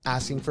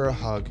Asking for a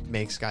hug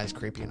makes guys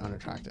creepy and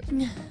unattractive.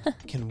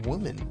 Can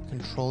women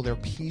control their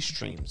pee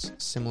streams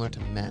similar to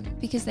men?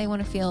 Because they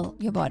want to feel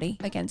your body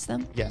against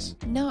them? Yes.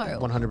 No.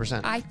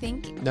 100%. I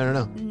think...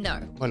 No. No.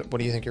 What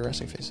do you think your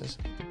resting face is?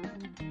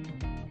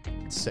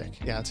 Sick.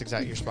 Yeah, that's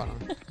exactly. You're spot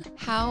on.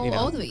 How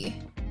old were you?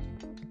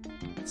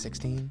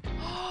 16?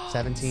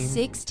 17?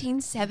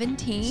 16,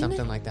 17?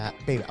 Something like that.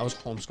 Babe, I was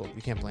homeschooled.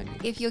 You can't blame me.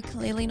 If you're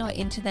clearly not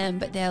into them,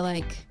 but they're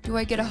like, do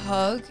I get a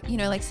hug? You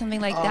know, like something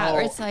like that.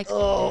 Or it's like,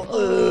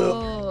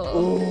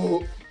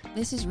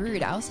 this is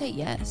rude. I'll say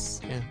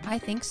yes. Yeah. I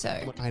think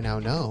so. I now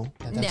know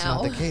that that's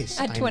not the case.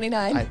 At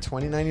 29. At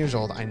 29 years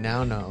old, I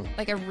now know.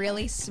 Like a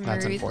really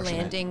smooth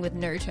landing with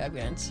no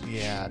turbulence.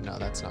 Yeah, no,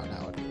 that's not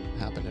how it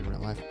happened in real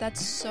life.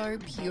 That's so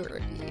pure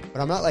of you.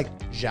 But I'm not like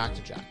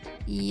jacked.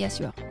 Yes,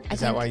 you are. Is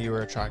that why you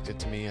were attracted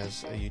to me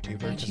as a YouTuber?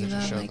 Because it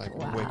just showed like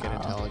wow. wicked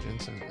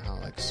intelligence and how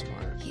like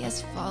smart. He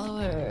has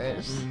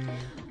followers.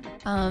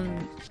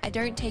 I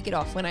don't take it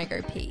off when I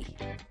go pee.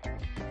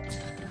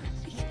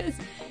 Because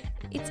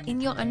it's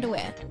in your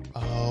underwear.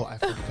 Oh, I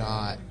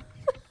forgot.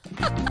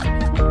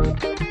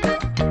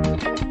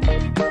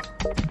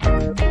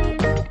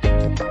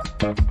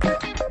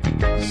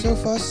 So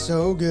far,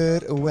 so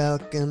good.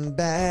 Welcome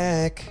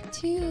back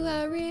to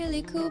a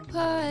really cool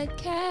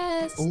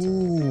podcast.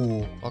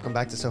 Ooh, welcome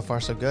back to So Far,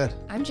 So Good.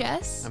 I'm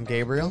Jess. I'm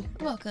Gabriel.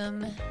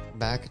 Welcome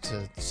back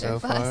to So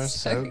Far,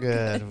 So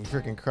Good. I'm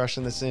freaking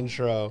crushing this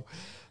intro.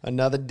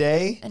 Another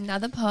day.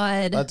 Another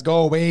pod. Let's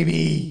go,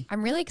 baby.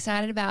 I'm really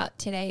excited about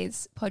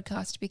today's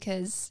podcast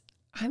because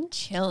I'm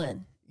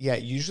chilling. Yeah,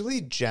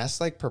 usually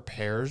Jess like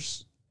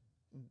prepares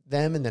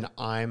them and then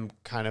I'm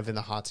kind of in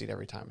the hot seat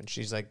every time. And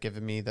she's like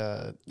giving me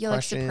the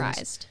questions. Like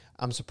surprised.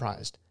 I'm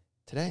surprised.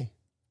 Today,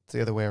 it's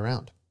the other way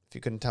around. If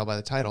you couldn't tell by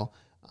the title,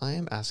 I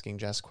am asking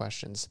Jess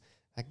questions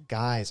that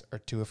guys are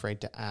too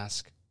afraid to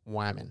ask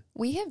women.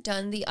 We have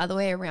done the other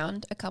way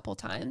around a couple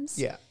times.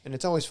 Yeah, and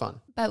it's always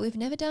fun. But we've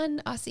never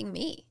done asking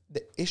me.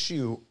 The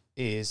issue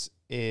is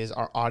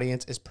our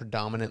audience is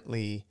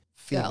predominantly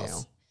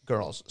female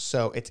girls.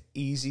 So it's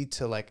easy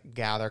to like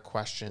gather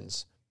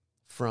questions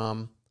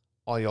from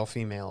all y'all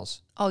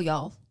females. All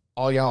y'all.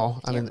 All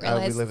y'all. I mean,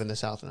 we live in the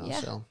South now,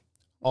 so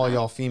all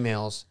y'all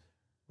females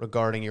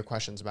regarding your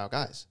questions about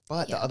guys.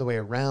 But the other way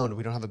around,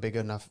 we don't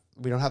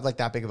have like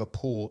that big of a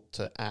pool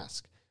to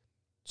ask.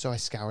 So I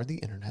scoured the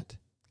internet.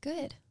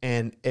 Good.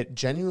 And it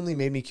genuinely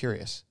made me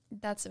curious.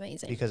 That's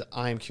amazing. Because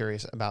I'm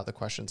curious about the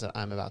questions that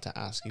I'm about to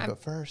ask you. But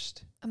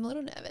first, I'm a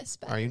little nervous.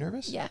 But are you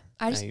nervous? Yeah.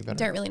 I just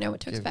don't really know what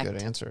to expect. Give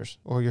good answers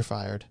or you're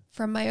fired.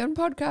 From my own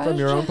podcast. From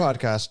your own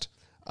podcast.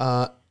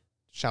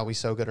 Shall we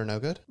so good or no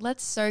good?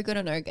 Let's so good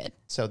or no good.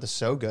 So the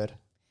so good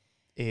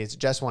is,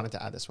 Jess wanted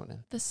to add this one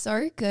in. The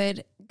so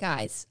good,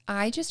 guys,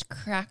 I just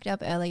cracked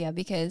up earlier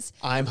because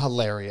I'm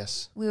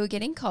hilarious. We were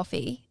getting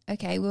coffee.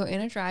 Okay, we were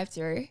in a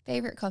drive-thru,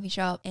 favorite coffee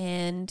shop,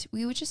 and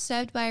we were just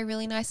served by a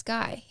really nice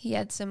guy. He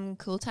had some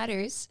cool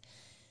tattoos.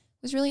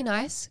 It was really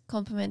nice,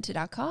 complimented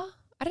our car.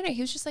 I don't know,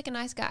 he was just like a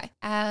nice guy.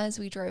 As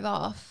we drove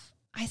off,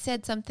 I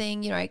said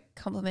something, I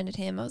complimented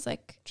him. I was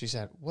like... She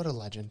said, what a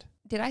legend.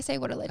 Did I say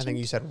what a legend? I think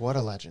you said, what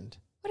a legend.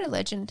 What a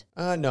legend.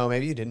 No,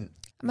 maybe you didn't.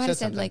 I might have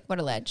said like, what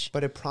a ledge.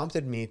 But it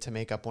prompted me to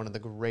make up one of the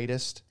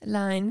greatest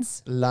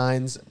lines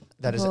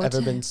that has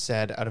ever been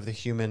said out of the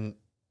human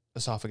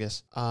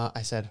esophagus.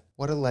 I said,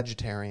 what a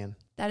legetarian.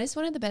 That is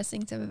one of the best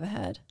things I've ever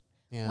heard.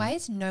 Yeah. Why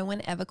has no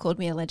one ever called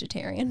me a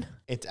legetarian?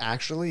 It's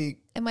actually...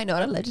 Am I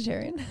not a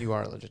legetarian? You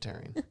are a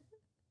legetarian.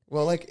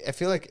 Well, like, I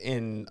feel like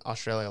in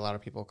Australia, a lot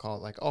of people call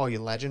it like, oh, you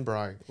legend,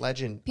 bro.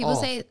 Legend. People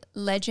say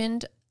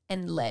legend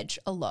and ledge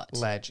a lot.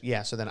 Ledge.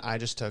 Yeah. So then I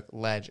just took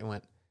ledge and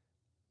went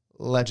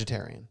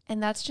legetarian.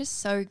 And that's just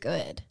so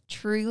good.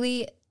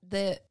 Truly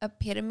the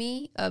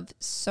epitome of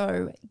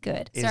so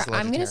good. So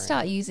I'm going to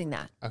start using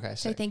that. Okay.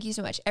 So thank you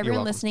so much.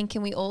 Everyone listening,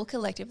 can we all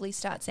collectively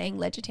start saying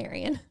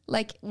legetarian?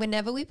 Like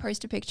whenever we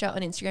post a picture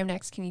on Instagram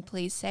next, can you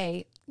please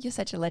say, you're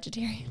such a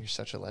legetarian? You're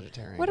such a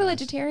legetarian. What a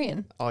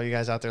legetarian. All you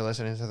guys out there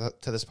listening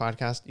to this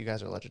podcast, you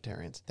guys are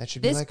legetarians. That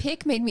should be this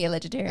pic made me a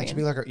legetarian. That should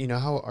be like,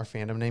 how our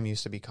fandom name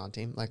used to be Con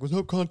Team? Like, what's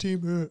up, Con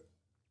Team?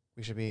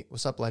 We should be,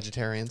 what's up,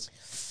 legetarians?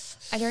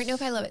 I don't know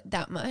if I love it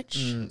that much.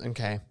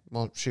 Okay.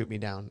 Well, shoot me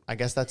down. I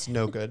guess that's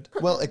no good.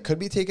 Well, it could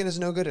be taken as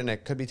no good and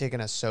it could be taken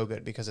as so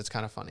good because it's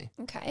kind of funny.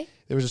 Okay.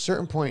 There was a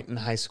certain point in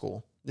high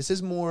school. This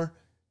is more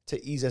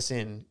to ease us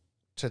in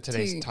to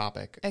today's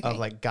topic of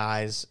like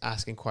guys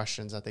asking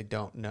questions that they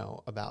don't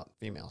know about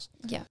females.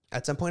 Yeah.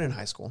 At some point in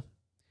high school,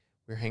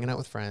 we were hanging out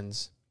with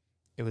friends.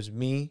 It was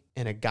me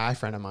and a guy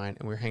friend of mine,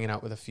 and we were hanging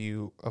out with a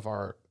few of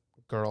our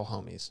girl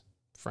homies.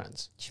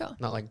 Friends. Sure.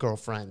 Not like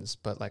girlfriends,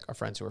 but like our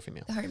friends who are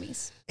female. The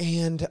homies.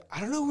 And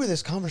I don't know where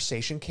this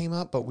conversation came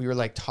up, but we were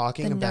like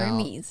talking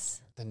about...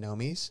 The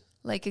nomies?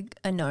 Like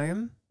a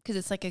gnome, because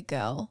it's like a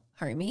girl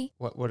homie.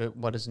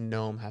 What does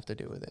gnome have to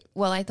do with it?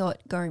 Well, I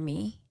thought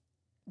gnome,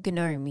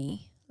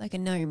 like a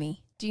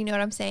gnomie. Do you know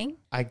what I'm saying?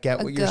 I get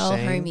what you're saying.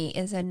 A girl homie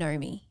is a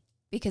gnomie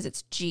because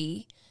it's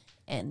G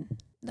and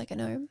like a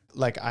gnome.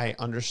 Like I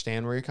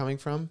understand where you're coming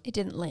from. It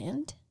didn't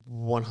land.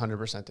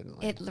 100% didn't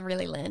land. It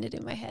really landed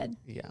in my head.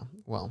 Yeah,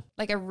 well.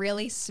 Like a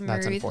really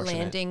smooth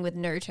landing with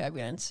no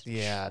turbulence.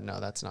 Yeah, no,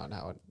 that's not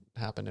how it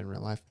happened in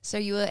real life. So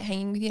you were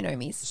hanging with your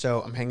nomies.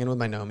 So I'm hanging with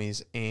my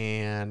nomies,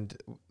 and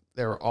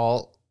they were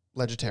all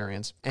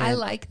vegetarians. And I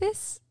like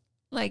this,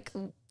 like,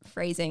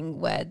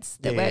 phrasing words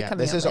that we're coming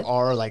This up is with.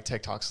 Our, like,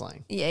 TikTok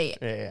slang.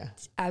 Yeah.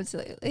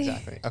 Absolutely.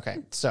 Exactly. Okay,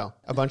 so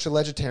a bunch of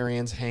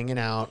vegetarians hanging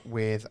out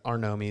with our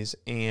nomies,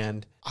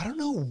 and I don't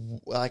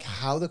know, like,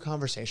 how the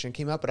conversation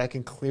came up, but I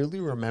can clearly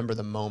remember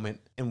the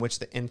moment in which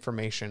the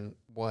information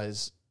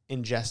was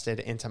ingested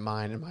into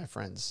mine and my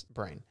friend's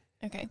brain.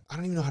 Okay. I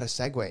don't even know how to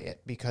segue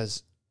it,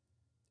 because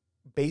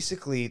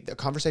basically the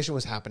conversation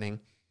was happening,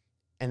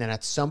 and then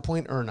at some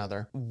point or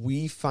another,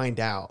 we find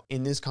out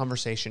in this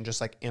conversation,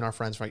 just like in our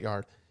friend's front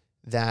yard,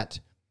 that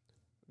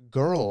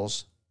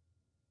girls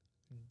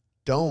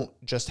don't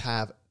just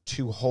have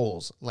two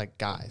holes like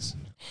guys.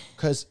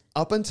 Because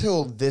up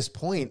until this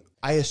point,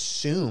 I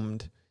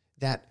assumed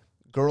that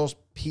girls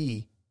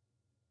pee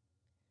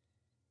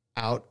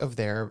out of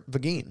their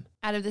vagina.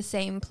 Out of the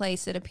same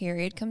place that a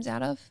period comes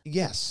out of?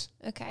 Yes.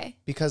 Okay.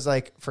 Because,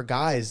 like, for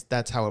guys,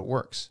 that's how it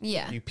works.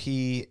 Yeah. You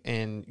pee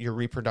and your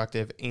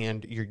reproductive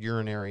and your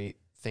urinary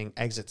thing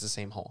exits the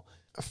same hole.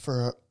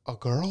 For a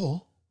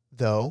girl,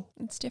 though,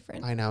 it's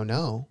different. I now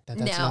know that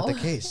that's not the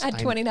case. At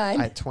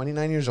 29. At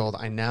 29 years old,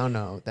 I now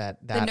know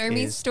that the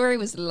Nomi's story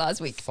was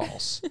last week.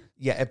 False.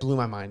 Yeah, it blew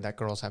my mind that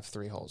girls have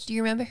 3 holes. Do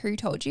you remember who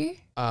told you?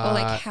 Or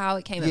like how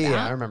it came about?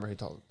 Yeah, I remember who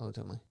told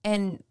me.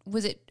 And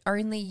was it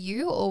only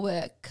you, or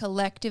were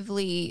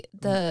collectively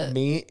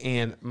Me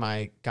and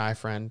my guy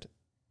friend,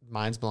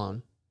 mine's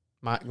blown.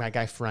 My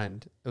guy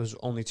friend, it was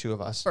only 2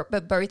 of us.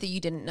 But both of you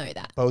didn't know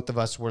that. Both of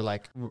us were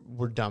like,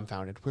 we're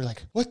dumbfounded. We're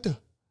like, what the?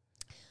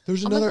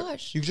 There's another. Oh my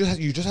gosh. You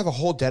just have a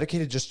hole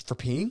dedicated just for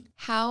peeing?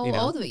 How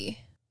old were you?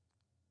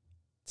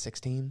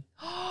 16,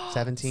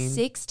 17.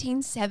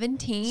 16,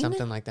 17?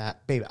 Something like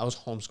that. Babe, I was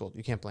homeschooled.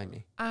 You can't blame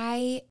me.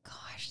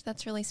 Gosh,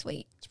 that's really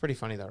sweet. It's pretty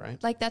funny though,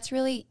 right? Like, that's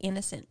really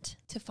innocent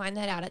to find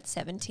that out at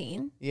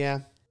 17. Yeah,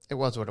 it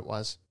was what it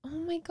was. Oh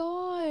my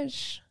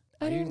gosh.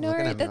 Why I are you don't know.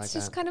 looking at me That's like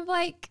just that? kind of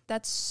like,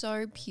 that's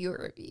so pure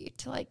of you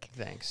to like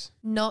Thanks.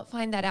 not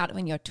find that out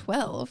when you're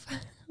 12,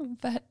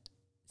 but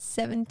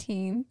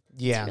 17.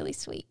 Yeah. It's really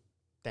sweet.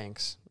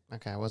 Thanks.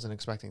 Okay, I wasn't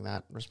expecting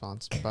that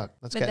response, but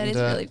let's But get that into.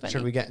 is really funny.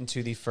 Should we get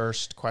into the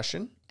first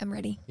question? I'm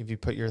ready. Have you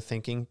put your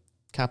thinking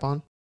cap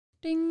on?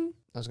 Ding.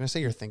 I was going to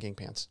say your thinking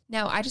pants.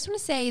 Now, I just want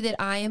to say that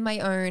I am my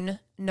own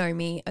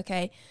Nomi,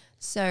 okay?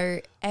 So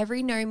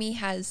every Nomi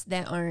has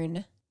their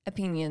own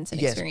opinions and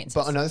experiences.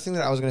 But another thing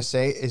that I was going to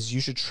say is you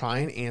should try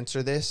and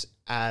answer this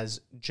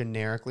as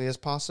generically as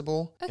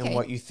possible, Okay. and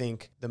what you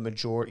think the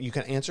majority. You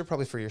can answer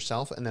probably for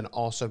yourself, and then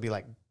also be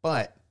like,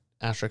 but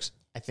asterisk,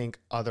 I think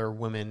other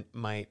women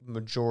might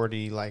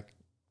majority like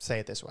say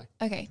it this way.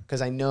 Okay.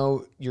 Because I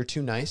know you're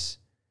too nice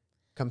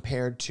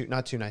compared to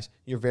not too nice.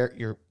 You're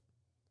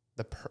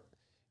the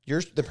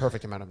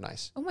perfect amount of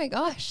nice. Oh my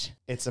gosh.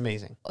 It's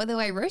amazing. Or the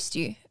way I roast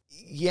you.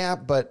 Yeah,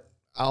 but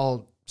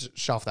I'll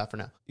shelf that for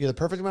now. You're the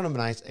perfect amount of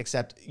nice,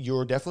 except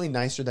you're definitely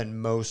nicer than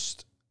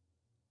most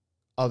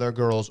other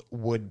girls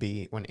would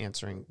be when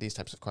answering these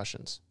types of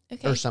questions.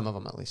 Okay. Or some of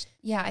them at least.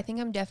 Yeah, I think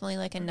I'm definitely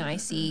like a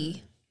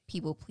nicey,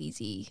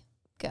 people-pleasy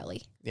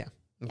girly. Yeah.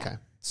 Okay. Yeah.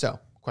 So,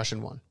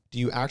 question 1. Do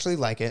you actually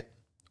like it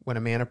when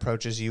a man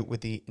approaches you with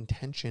the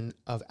intention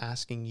of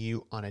asking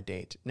you on a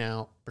date?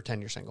 Now,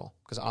 pretend you're single,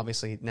 because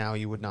obviously now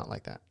you would not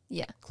like that.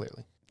 Yeah.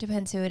 Clearly.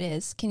 Depends who it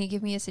is. Can you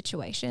give me a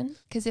situation?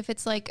 Because if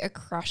it's like a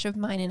crush of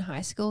mine in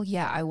high school,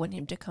 yeah, I want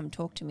him to come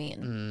talk to me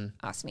and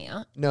ask me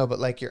out. No, but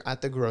like you're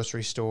at the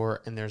grocery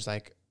store and there's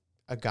like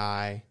a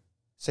guy,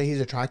 say he's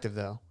attractive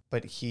though,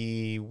 but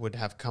he would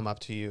have come up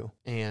to you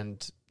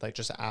and like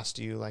just asked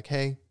you like,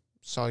 hey,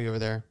 saw you over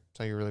there,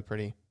 saw you're really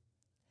pretty.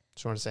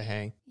 Just want to say,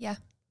 hey. Yeah.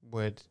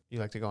 Would you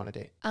like to go on a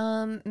date?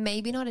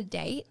 Maybe not a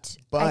date.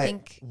 But I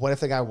think what if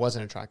the guy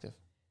wasn't attractive?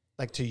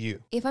 Like to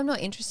you? if I'm not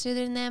interested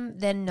in them,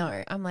 then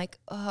no. I'm like,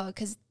 oh,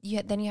 because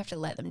then you have to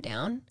let them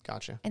down.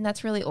 Gotcha. And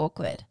that's really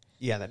awkward.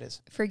 Yeah, that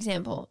is. For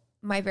example,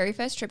 my very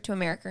first trip to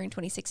America in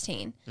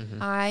 2016,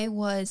 I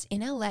was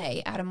in LA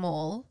at a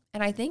mall.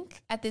 And I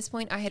think at this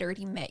point I had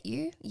already met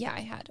you. Yeah, I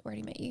had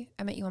already met you.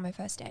 I met you on my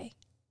first day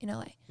in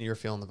LA. You were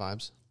feeling the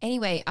vibes?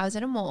 Anyway, I was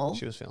at a mall.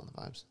 She was feeling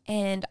the vibes.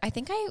 And I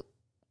think I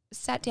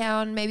sat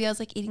down. Maybe I was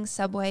like eating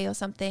Subway or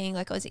something.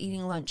 Like I was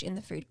eating lunch in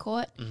the food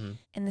court.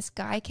 And this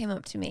guy came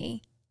up to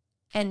me.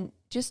 And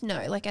just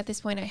know, like at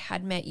this point I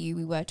had met you.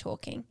 We were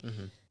talking.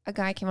 A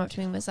guy came up to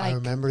me and was like, I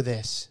remember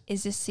this.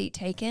 is this seat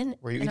taken?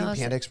 Were you And eating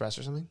Panda Express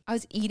or something? I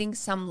was eating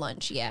some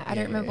lunch. Yeah. I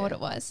don't remember what it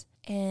was.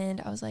 And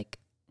I was like,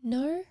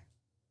 no,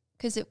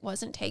 because it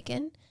wasn't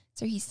taken.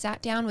 So he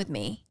sat down with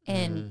me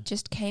and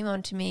just came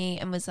on to me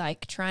and was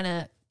like trying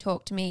to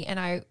talk to me. And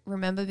I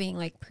remember being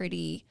like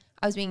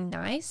I was being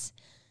nice,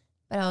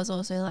 but I was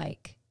also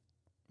like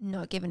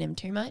not giving him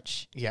too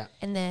much. Yeah.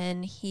 And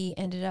then he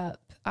ended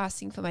up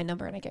asking for my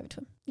number and I gave it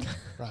to him.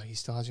 Bro, he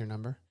still has your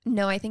number?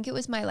 No, I think it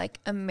was my like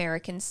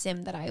American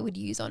SIM that I would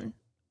use on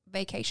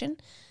vacation.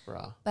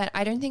 Bruh. But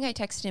I don't think I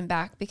texted him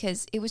back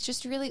because it was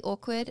just really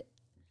awkward.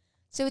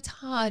 So it's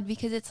hard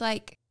because it's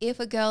like, if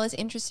a girl is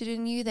interested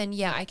in you, then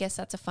yeah, I guess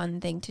that's a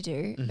fun thing to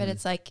do. But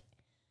it's like,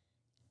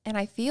 and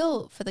I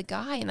feel for the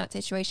guy in that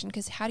situation,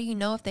 because how do you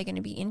know if they're going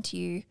to be into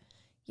you?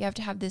 You have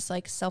to have this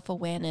like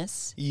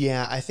self-awareness.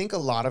 Yeah, I think a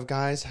lot of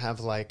guys have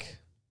like,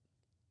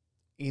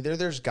 either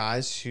there's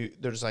guys who,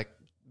 there's like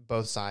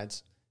both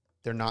sides.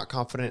 They're not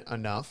confident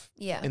enough.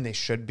 Yeah. And they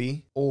should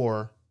be.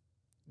 Or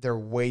they're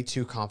way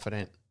too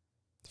confident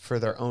for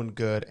their own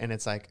good. And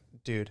it's like,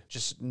 dude,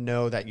 just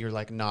know that you're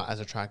like not as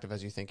attractive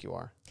as you think you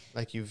are.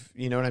 Like you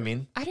know what I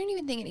mean? I don't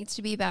even think it needs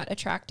to be about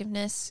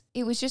attractiveness.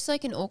 It was just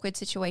like an awkward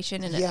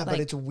situation. And yeah, but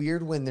it's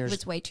weird when there's... It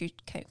was way too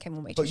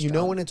strong. But you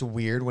know when it's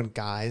weird when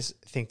guys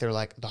think they're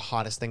like the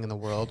hottest thing in the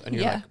world and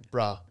you're like,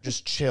 bruh,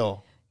 just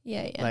chill.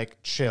 Yeah. Like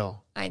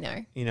chill. I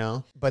know. You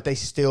know? But they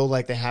still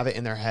like, they have it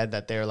in their head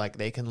that they're like,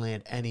 they can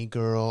land any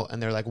girl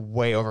and they're like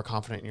way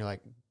overconfident and you're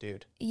like,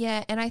 dude.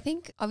 Yeah, and I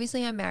think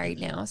obviously I'm married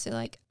now, so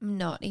like I'm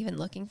not even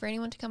looking for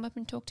anyone to come up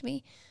and talk to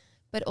me.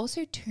 But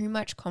also too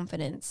much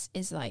confidence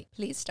is like,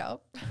 please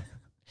stop.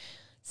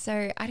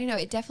 So I don't know.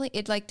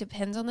 It like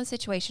depends on the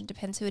situation,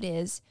 depends who it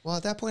is. Well,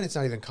 at that point, it's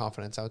not even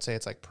confidence. I would say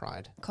it's like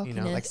pride, Cockiness.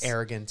 You know, like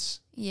arrogance.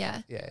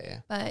 Yeah. Yeah.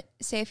 But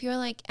say if you're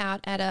like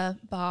out at a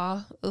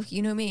bar,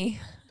 you know me.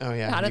 Oh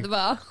yeah. Out of the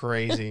bar.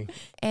 Crazy.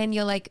 And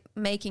you're like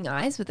making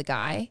eyes with a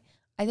guy.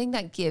 I think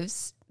that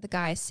gives the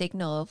guy a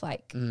signal of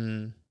like,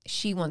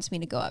 she wants me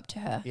to go up to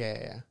her.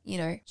 Yeah. You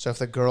know? So if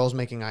the girl's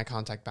making eye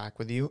contact back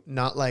with you,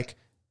 not like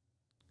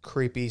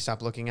creepy,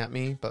 stop looking at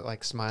me, but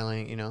like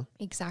smiling, you know?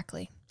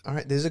 Exactly. All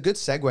right. This is a good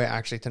segue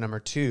actually to number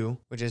 2,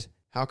 which is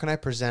how can I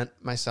present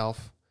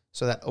myself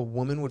so that a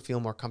woman would feel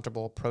more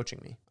comfortable approaching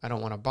me? I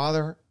don't want to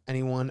bother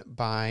anyone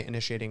by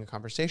initiating a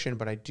conversation,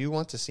 but I do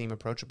want to seem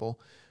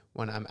approachable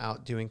when I'm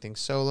out doing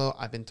things solo.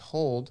 I've been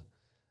told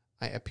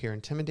I appear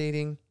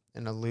intimidating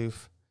and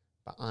aloof,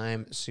 but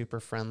I'm super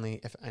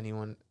friendly if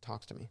anyone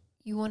talks to me.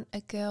 You want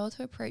a girl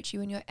to approach you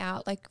when you're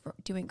out, like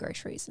doing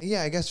groceries.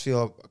 Yeah, I guess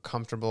feel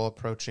comfortable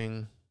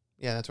approaching.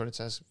 Yeah, that's what it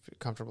says.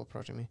 Comfortable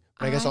approaching me.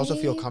 But I guess also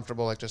feel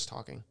comfortable like just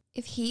talking.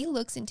 If he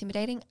looks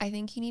intimidating, I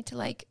think you need to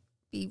like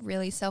be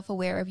really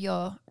self-aware of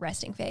your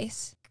resting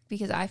face,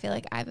 because I feel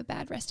like I have a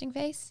bad resting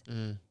face.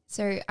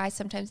 So I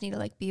sometimes need to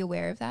like be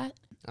aware of that.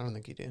 I don't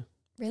think you do.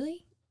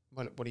 Really?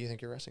 What do you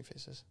think your resting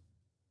face is?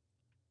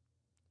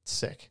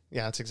 Sick.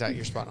 Yeah, that's exactly.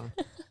 You're spot on.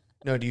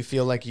 No, do you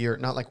feel like you're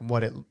not like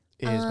what it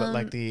is, but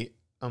like the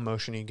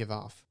emotion you give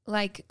off?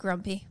 Like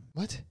grumpy.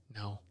 What?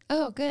 No.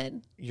 Oh,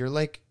 good. You're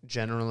like,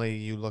 generally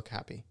you look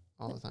happy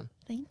all the time.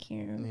 Thank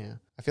you. Yeah.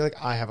 I feel like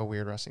I have a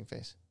weird resting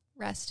face.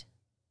 Rest.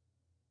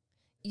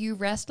 You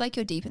rest like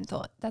you're deep in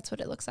thought. That's what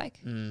it looks like.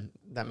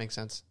 That makes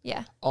sense.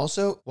 Yeah.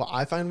 Also, what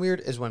I find weird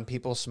is when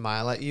people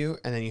smile at you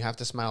and then you have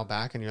to smile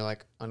back and you're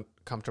like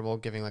uncomfortable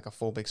giving like a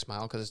full big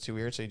smile because it's too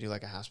weird. So you do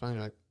like a half smile and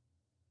you're like,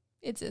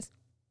 it's this.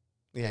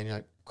 Yeah. And you're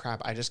like,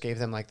 crap, I just gave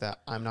them like the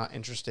I'm not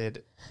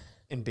interested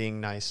in being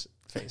nice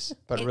face.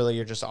 But really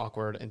you're just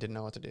awkward and didn't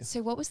know what to do.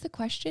 So what was the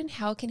question?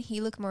 How can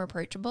he look more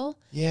approachable?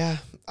 Yeah.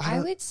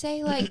 I would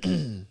say like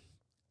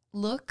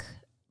look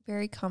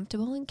very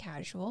comfortable and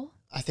casual.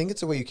 I think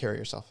it's the way you carry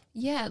yourself.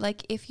 Yeah,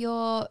 like if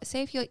you're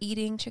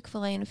eating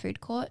Chick-fil-A in a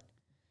food court,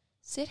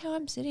 sit how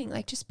I'm sitting.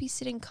 Like just be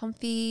sitting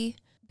comfy,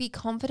 be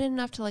confident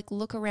enough to like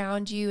look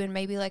around you and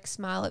maybe like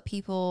smile at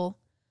people.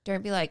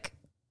 Don't be like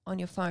on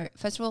your phone.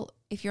 First of all,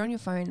 if you're on your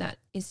phone, that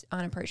is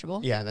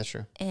unapproachable. Yeah, that's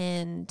true.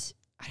 And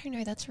I don't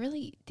know, that's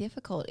really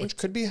difficult. Which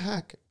could be a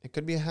hack. It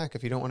could be a hack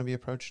if you don't want to be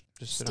approached.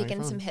 Just sit on your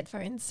phone. Stick in some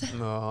headphones.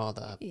 Oh,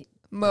 that.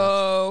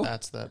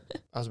 That's the.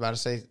 I was about to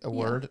say a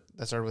word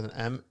that started with an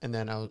M, and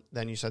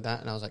then you said that,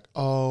 and I was like,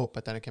 oh,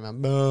 but then it came out.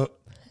 Mo.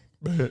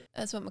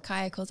 That's what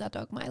Micaiah calls our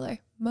dog Milo.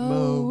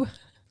 Mo.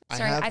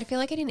 Sorry, I feel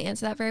like I didn't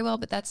answer that very well,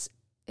 but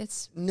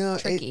it's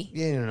tricky.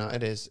 No,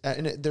 it is.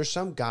 And there's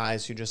some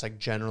guys who just like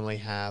generally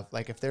have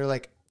like if they're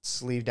like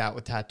sleeved out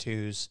with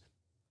tattoos,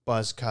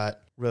 buzz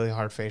cut, really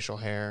hard facial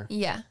hair.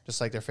 Yeah. Just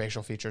like their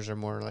facial features are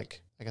more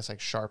like I guess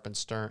like sharp and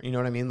stern. You know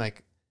what I mean?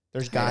 Like.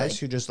 There's guys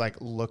who just like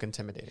look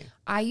intimidating.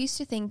 I used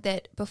to think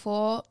that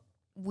before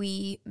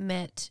we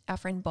met our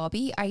friend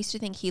Bobby, I used to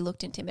think he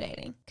looked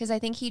intimidating because I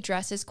think he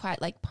dresses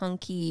quite like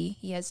punky.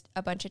 He has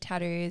a bunch of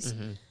tattoos,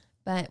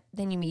 but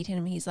then you meet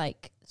him, he's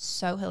like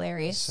so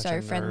hilarious,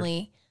 so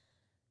friendly.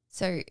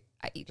 So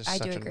I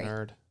do agree.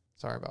 Nerd.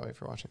 Sorry, Bobby,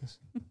 for watching this.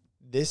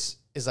 This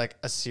is like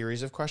a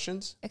series of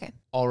questions. Okay.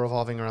 All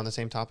revolving around the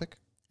same topic.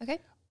 Okay.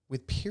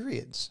 With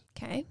periods.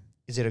 Okay.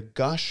 Is it a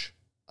gush,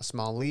 a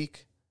small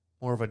leak?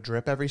 More of a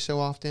drip every so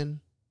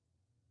often?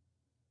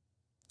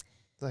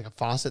 Like a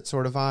faucet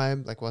sort of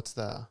vibe? Like what's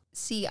the...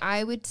 See,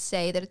 I would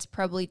say that it's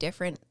probably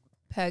different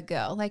per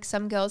girl. Like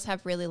some girls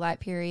have really light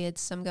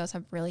periods. Some girls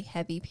have really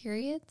heavy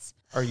periods.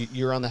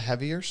 You're on the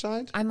heavier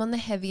side? I'm on the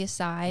heavier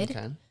side.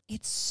 Okay.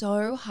 It's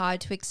so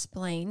hard to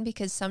explain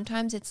because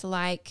sometimes it's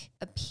like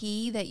a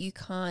pee that you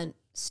can't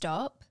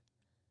stop.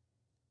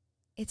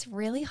 It's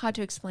really hard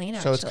to explain,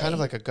 actually. So it's kind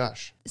of like a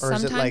gush. Or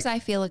sometimes is it like... I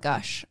feel a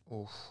gush.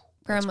 Oof.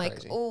 Where I'm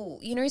like, oh,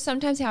 you know,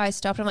 sometimes how I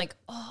stopped, I'm like,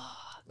 oh.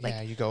 Like,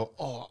 yeah, you go,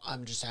 oh,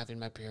 I'm just having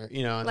my period,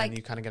 you know, and like, then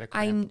you kind of get a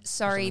cramp. I'm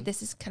sorry,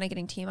 this is kind of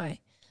getting TMI.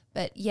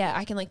 But yeah,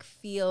 I can like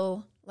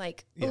feel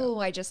like, oh,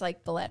 I just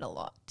like bled a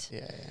lot.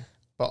 Yeah.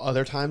 But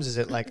other times, is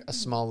it like a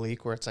small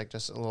leak where it's like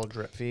just a little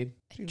drip feed?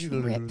 A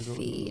drip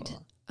feed.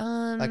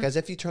 Like as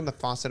if you turn the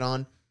faucet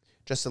on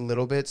just a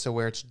little bit, so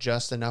where it's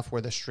just enough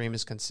where the stream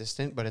is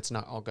consistent, but it's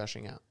not all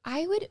gushing out.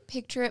 I would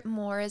picture it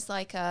more as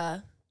like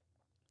a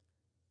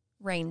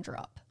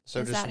raindrop.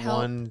 So just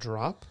one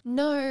drop?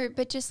 No,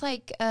 but just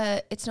like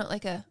it's not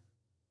like a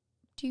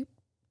doop,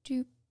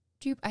 doop,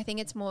 doop. I think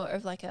it's more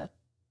of like a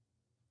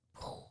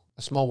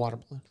small water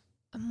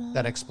balloon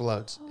that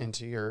explodes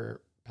into your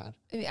pad.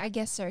 I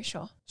guess so,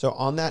 sure. So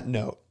on that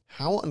note,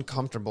 how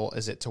uncomfortable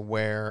is it to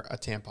wear a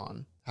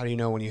tampon? How do you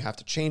know when you have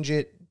to change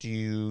it? Do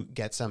you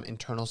get some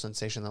internal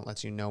sensation that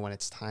lets you know when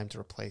it's time to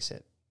replace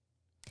it?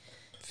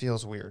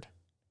 Feels weird.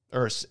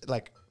 Or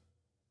like,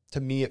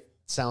 to me, it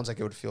sounds like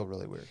it would feel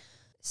really weird.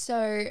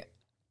 So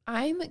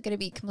I'm going to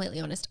be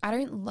completely honest. I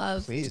don't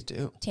love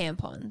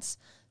tampons.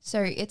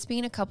 So it's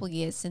been a couple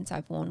years since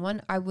I've worn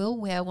one. I will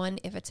wear one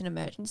if it's an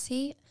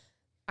emergency.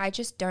 I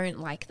just don't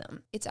like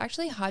them. It's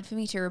actually hard for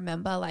me to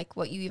remember like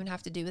what you even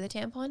have to do with a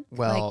tampon.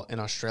 Well, like, in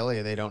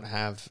Australia, they don't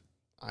have,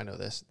 I know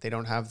this, they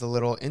don't have the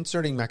little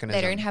inserting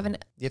mechanism. They don't have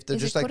you have to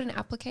is just it like called an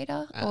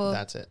applicator? Or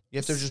that's it. You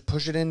have to just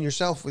push it in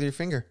yourself with your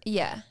finger.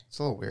 Yeah. It's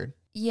a little weird.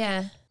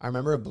 Yeah. I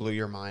remember it blew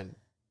your mind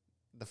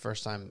the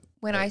first time.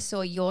 When I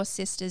saw your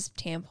sister's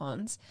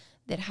tampons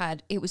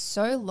it was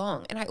so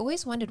long. And I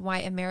always wondered why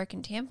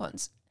American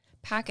tampons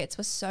packets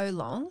were so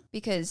long,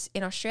 because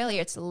in Australia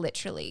it's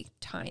literally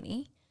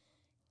tiny.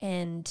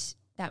 And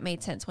that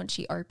made sense when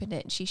she opened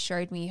it and she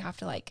showed me you have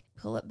to like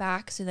pull it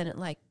back so then it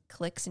like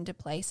clicks into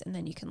place and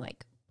then you can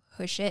like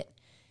push it.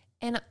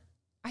 And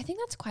I think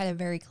that's quite a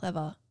very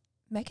clever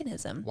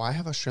mechanism. Why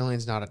have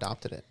Australians not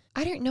adopted it?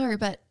 I don't know,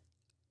 but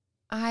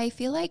I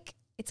feel like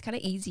it's kind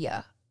of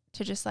easier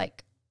to just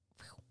like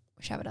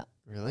shove it up.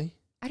 Really?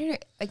 I don't know.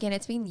 Again,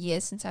 it's been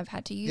years since I've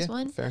had to use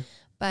one. Fair.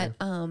 But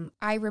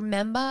I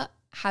remember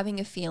having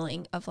a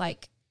feeling of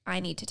like, I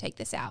need to take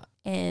this out.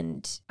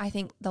 And I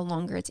think the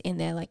longer it's in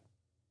there, like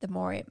the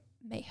more it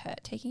may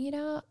hurt taking it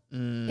out,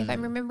 if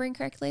I'm remembering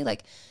correctly.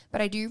 Like,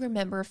 but I do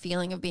remember a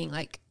feeling of being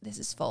like, this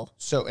is full.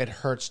 So it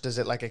hurts. Does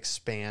it like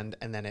expand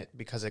and then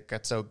because it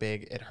gets so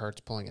big, it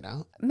hurts pulling it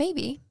out?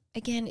 Maybe.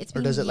 Again, it's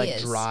been years. Or does it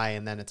like dry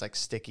and then it's like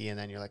sticky and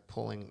then you're like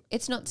pulling?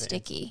 It's not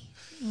sticky.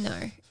 No.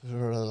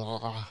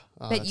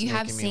 But you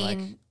have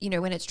seen, you know,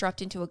 when it's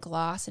dropped into a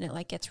glass and it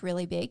like gets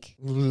really big.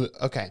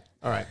 Okay.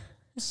 All right.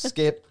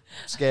 Skip.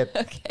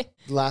 Okay.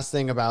 Last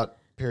thing about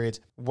periods.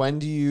 When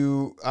do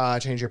you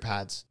change your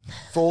pads?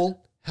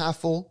 Full, half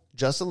full,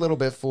 just a little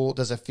bit full?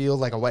 Does it feel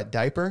like a wet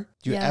diaper?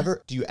 Do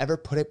you ever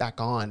put it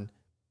back on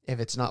if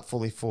it's not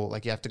fully full?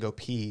 Like you have to go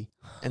pee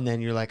and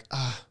then you're like,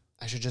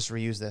 I should just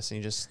reuse this, and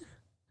you just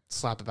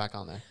slap it back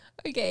on there.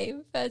 Okay,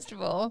 first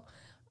of all,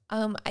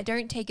 I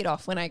don't take it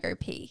off when I go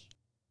pee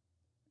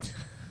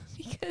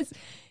because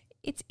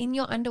it's in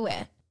your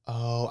underwear.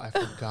 Oh, I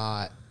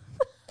forgot.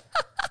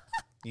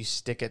 You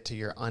stick it to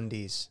your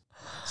undies,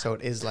 so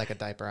it is like a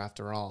diaper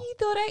after all.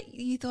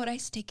 You thought I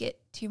stick it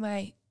to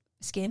my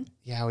skin?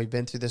 Yeah, we've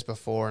been through this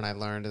before, and I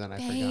learned, and then I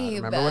forgot.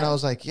 Remember when I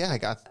was like, yeah,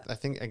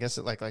 I guess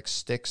it like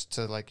sticks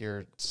to like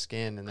your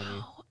skin, and then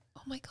you.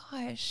 Oh my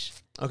gosh.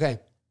 Okay.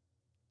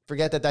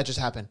 Forget that just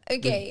happened.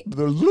 Okay.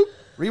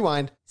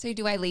 Rewind. So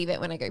do I leave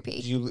it when I go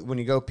pee? When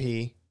you go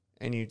pee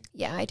and you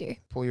Yeah, I do.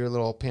 Pull your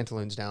little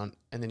pantaloons down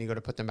and then you go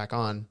to put them back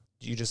on,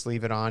 you just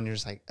leave it on. You're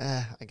just like,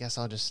 I guess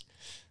I'll just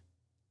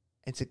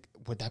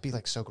would that be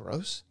like so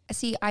gross?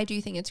 See, I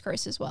do think it's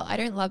gross as well. I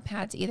don't love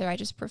pads either. I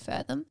just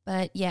prefer them.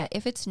 But yeah,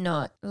 if it's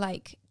not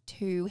like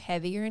too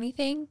heavy or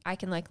anything, I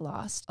can like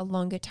last a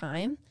longer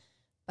time.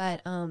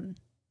 But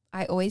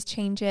I always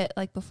change it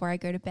like before I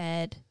go to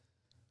bed.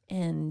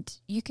 And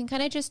you can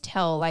kind of just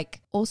tell, like,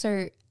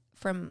 also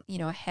from, you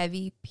know, a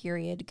heavy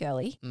period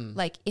girly,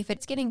 like if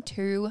it's getting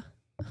too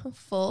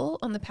full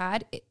on the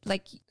pad, it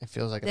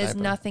feels like there's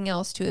nothing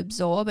else to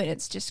absorb and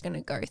it's just going to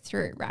go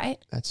through,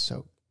 right? That's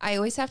so. I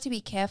always have to be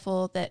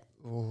careful that,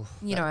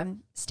 you know,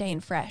 I'm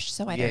staying fresh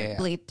so I don't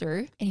bleed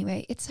through.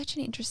 Anyway, it's such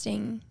an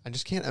interesting. I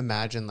just can't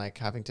imagine like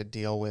having to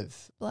deal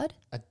with blood,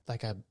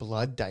 like a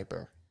blood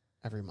diaper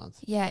every month.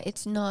 Yeah,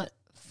 it's not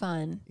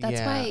fun.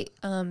 That's why,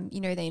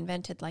 you know, they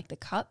invented like the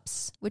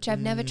cups, which I've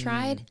never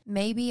tried.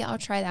 Maybe I'll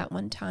try that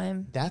one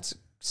time. That's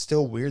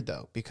still weird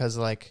though, because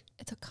like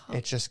it's a cup.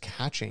 It's just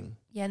catching.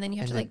 Yeah, and then you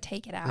have to like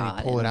take it out. And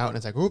you pull it out and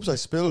it's like, oops, I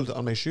spilled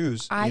on my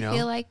shoes. I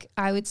feel like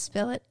I would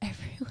spill it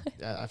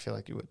everywhere. I feel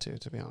like you would too,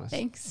 to be honest.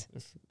 Thanks.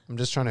 I'm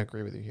just trying to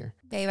agree with you here.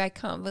 Babe, I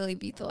can't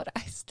believe you thought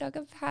I stuck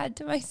a pad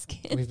to my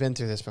skin. We've been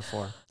through this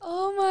before.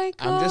 Oh my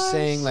gosh. I'm just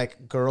saying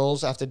like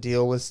girls have to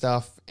deal with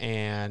stuff,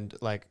 and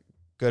like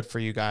good for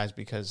you guys,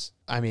 because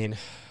I mean.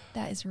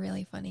 That is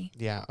really funny.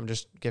 Yeah, I'm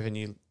just giving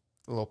you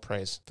a little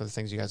praise for the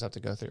things you guys have to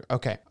go through.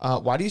 Okay.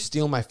 Why do you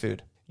steal my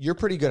food? You're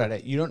pretty good at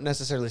it. You don't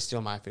necessarily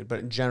steal my food, but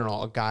in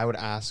general, a guy would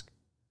ask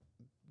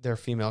their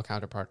female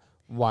counterpart,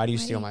 Why do you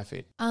steal my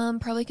food?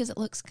 Probably because it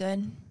looks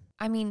good.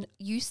 I mean,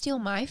 you steal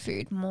my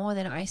food more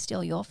than I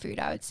steal your food,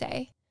 I would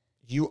say.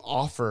 You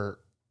offer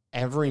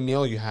every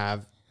meal you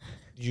have.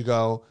 You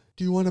go,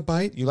 do you want a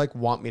bite? You like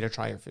want me to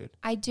try your food.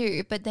 I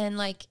do. But then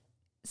like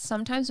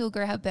sometimes we'll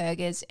go have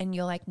burgers and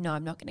you're like, no,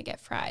 I'm not going to get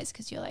fries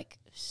because you're like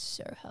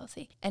so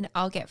healthy. And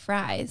I'll get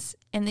fries.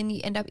 And then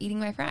you end up eating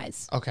my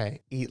fries. Okay.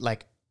 Eat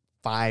like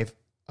 5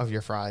 of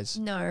your fries.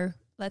 No.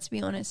 Let's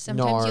be honest.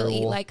 Sometimes you'll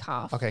eat like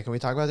half. Okay. Can we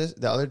talk about this?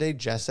 The other day,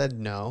 Jess said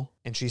no.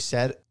 And she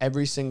said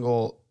every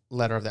single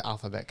letter of the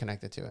alphabet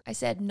connected to it. I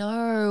said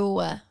no.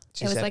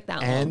 It was like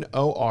that long.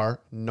 N-O-R,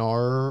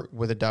 NOR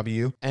with a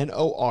W.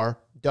 N-O-R-W-A-H.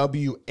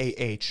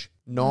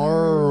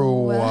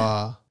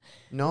 Norwa.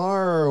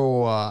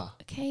 Norwa.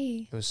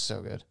 Okay. It was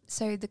so good.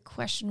 So the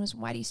question was,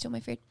 why do you steal my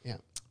food? Yeah.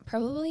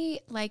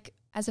 Probably like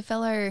as a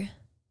fellow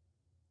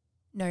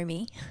know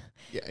me.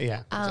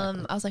 Yeah.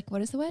 Exactly. I was like,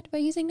 what is the word we're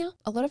using now?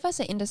 A lot of us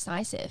are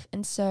indecisive.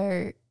 And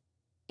so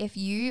if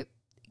you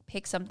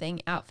pick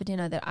something out for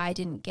dinner that I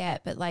didn't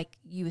get, but like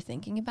you were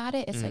thinking about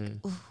it, it's like,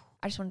 ooh,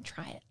 I just want to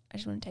try it. I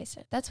just want to taste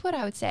it. That's what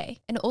I would say.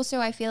 And also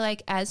I feel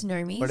like as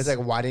normies. But it's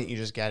like, why didn't you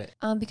just get it?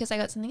 Because I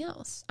got something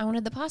else. I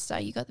wanted the pasta.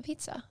 You got the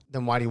pizza.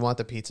 Then why do you want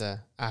the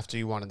pizza after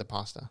you wanted the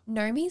pasta?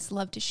 Normies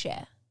love to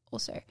share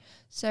also.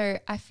 So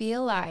I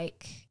feel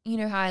like, you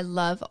know how I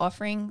love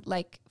offering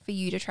like for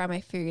you to try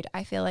my food.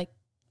 I feel like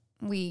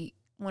we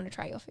want to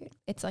try your food.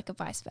 It's like a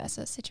vice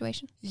versa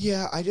situation.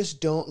 Yeah, I just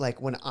don't like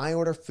when I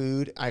order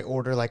food, I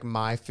order like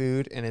my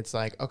food and it's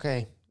like,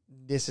 okay,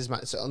 this is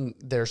my, so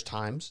there's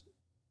times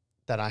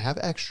that I have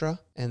extra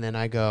and then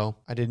I go,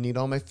 I didn't eat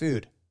all my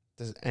food.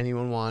 Does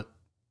anyone want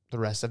the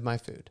rest of my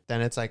food?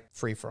 Then it's like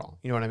free for all.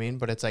 You know what I mean?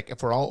 But it's like,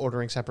 if we're all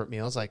ordering separate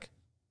meals, like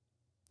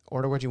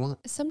order what you want.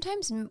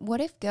 Sometimes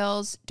what if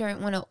girls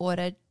don't want to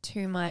order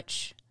too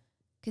much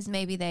because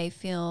maybe they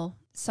feel,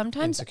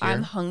 sometimes insecure.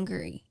 I'm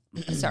hungry.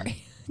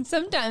 Sorry.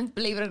 Sometimes,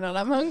 believe it or not,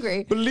 I'm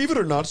hungry. Believe it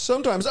or not,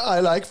 sometimes I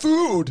like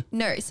food.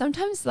 No,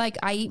 sometimes like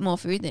I eat more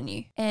food than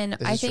you. And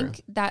I think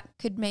true. That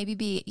could maybe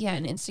be,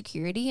 an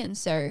insecurity. And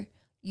so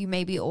you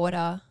maybe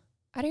order,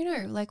 I don't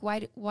know, like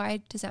why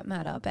does that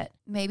matter? But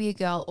maybe a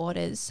girl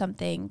orders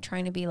something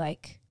trying to be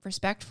like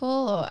respectful,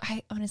 or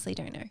I honestly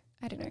don't know.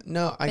 I don't know.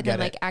 No, I but get then,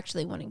 it. Like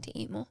actually wanting to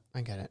eat more.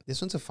 I get it.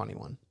 This one's a funny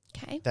one.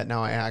 Okay. That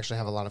now I actually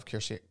have a lot of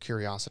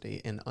curiosity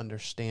in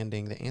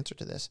understanding the answer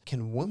to this.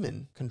 Can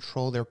women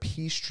control their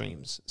pee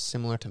streams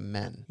similar to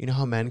men? You know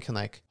how men can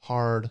like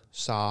hard,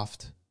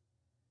 soft,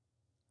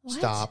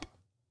 stop.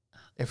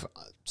 If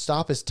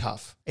stop is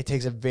tough, it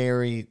takes a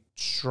very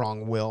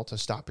strong will to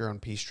stop your own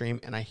pee stream.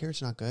 And I hear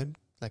it's not good.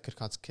 That could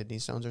cause kidney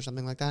stones or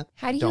something like that.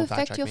 How do you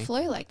affect your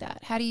flow like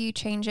that? How do you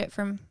change it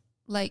from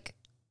like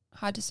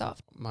hard to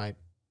soft? My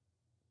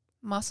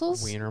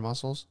muscles? Wiener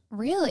muscles.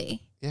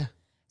 Really? Yeah.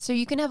 So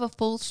you can have a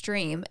full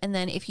stream, and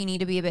then if you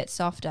need to be a bit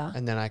softer.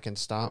 And then I can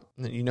stop.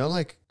 You know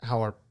like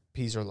how our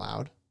pees are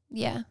loud?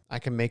 Yeah. I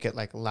can make it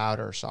like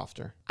louder or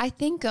softer. I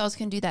think girls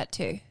can do that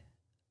too.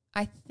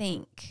 I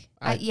think.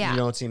 You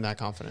don't seem that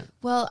confident.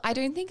 Well, I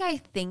don't think I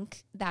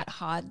think that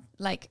hard.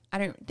 Like, I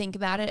don't think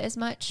about it as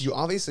much. You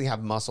obviously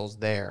have muscles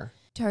there.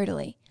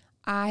 Totally.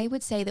 I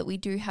would say that we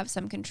do have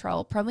some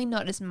control. Probably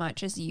not as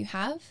much as you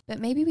have, but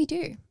maybe we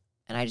do.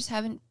 And I just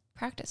haven't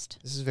practiced.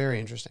 This is very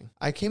interesting.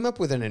 I came up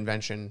with an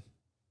invention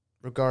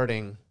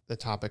regarding the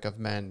topic of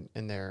men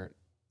and their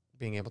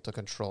being able to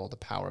control the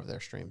power of their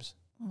streams.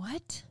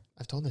 What?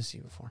 I've told this to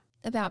you before.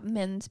 About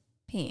men's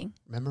peeing.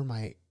 Remember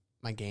my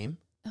game?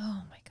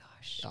 Oh my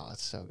gosh. Oh,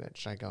 it's so good.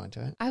 Should I go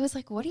into it? I was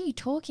like, what are you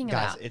talking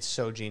about? Guys, it's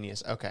so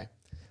genius. Okay.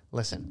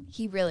 Listen.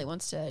 He really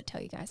wants to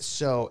tell you guys.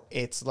 So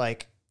it's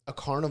like a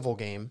carnival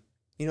game,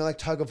 you know, like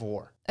tug of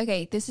war.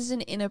 Okay, this is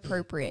an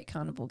inappropriate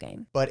carnival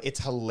game. But it's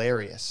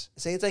hilarious.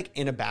 Say it's like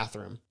in a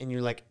bathroom and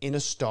you're like in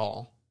a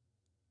stall.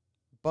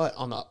 But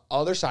on the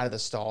other side of the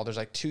stall, there's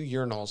like 2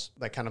 urinals,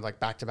 like kind of like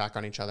back to back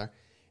on each other.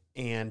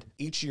 And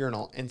each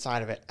urinal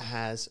inside of it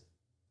has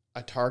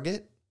a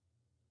target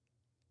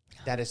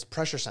that is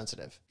pressure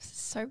sensitive.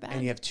 So bad.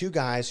 And you have 2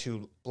 guys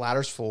who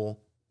bladder's full.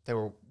 They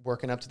were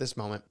working up to this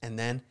moment. And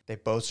then they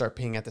both start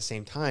peeing at the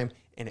same time.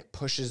 And it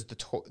pushes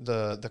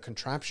the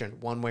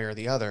contraption one way or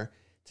the other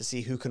to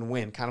see who can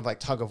win. Kind of like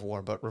tug of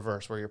war, but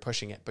reverse, where you're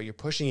pushing it. But you're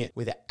pushing it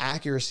with the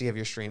accuracy of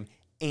your stream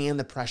and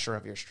the pressure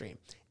of your stream.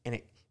 And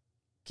it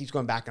keeps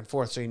going back and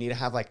forth. So you need to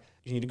have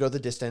you need to go the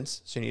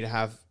distance. So you need to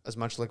have as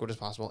much liquid as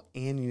possible.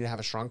 And you need to have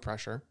a strong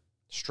pressure,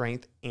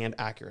 strength, and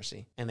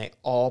accuracy. And they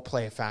all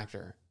play a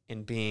factor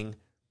in being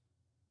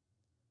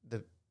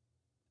the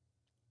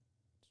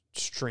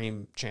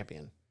stream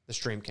champion, the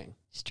stream king.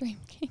 Stream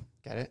king.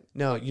 Get it?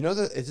 No, you know,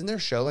 isn't there a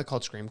show like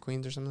called Scream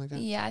Queens or something like that?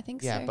 Yeah, I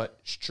think so. Yeah, but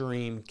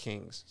Stream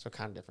Kings. So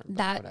kind of different.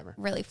 That whatever.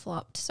 Really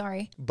flopped.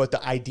 Sorry. But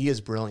the idea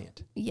is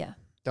brilliant. Yeah.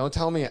 Don't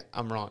tell me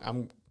I'm wrong.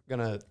 I'm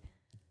gonna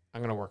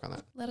work on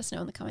that. Let us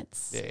know in the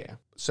comments. Yeah.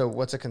 So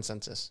what's a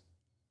consensus?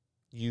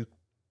 You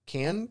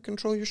can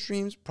control your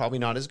streams, probably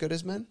not as good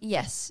as men?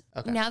 Yes.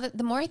 Okay. Now that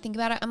the more I think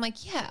about it, I'm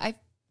like, yeah, I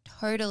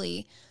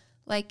totally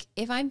Like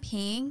if I'm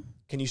peeing.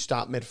 Can you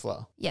stop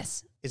mid-flow?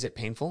 Yes. Is it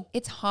painful?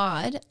 It's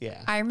hard.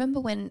 Yeah. I remember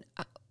when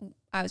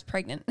I was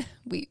pregnant.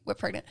 We were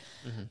pregnant.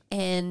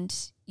 And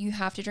you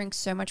have to drink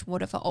so much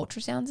water for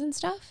ultrasounds and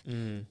stuff.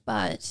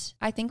 But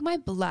I think my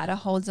bladder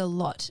holds a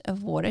lot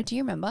of water. Do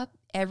you remember?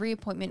 Every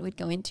appointment we'd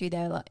go into,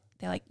 they're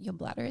like, your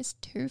bladder is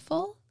too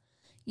full.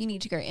 You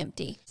need to go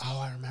empty.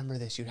 Oh, I remember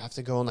this. You'd have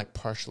to go and like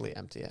partially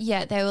empty it.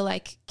 Yeah, they were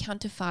like,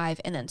 count to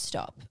 5 and then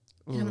stop.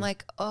 And I'm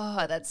like,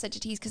 oh, that's such a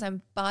tease because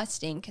I'm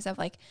busting because I've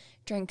like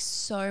drank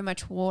so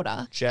much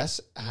water. Jess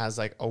has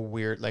like a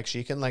weird, like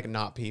she can like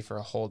not pee for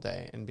a whole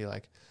day and be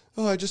like,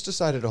 oh, I just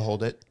decided to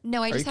hold it.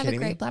 No, I just have a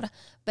great bladder,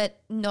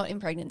 but not in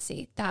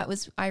pregnancy.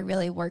 I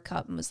really woke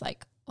up and was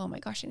like, oh my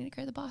gosh, I need to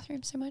go to the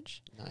bathroom so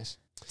much. Nice.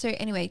 So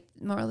anyway,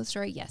 moral of the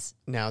story, yes.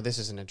 Now this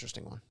is an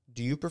interesting one.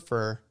 Do you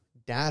prefer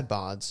dad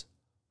bods,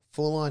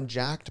 full on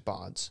jacked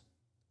bods,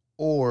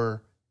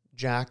 or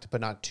jacked but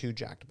not too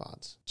jacked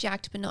bods?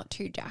 Jacked but not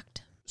too jacked.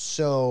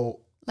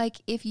 So like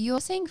if you're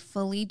saying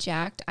fully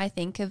jacked, I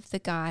think of the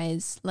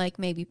guys like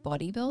maybe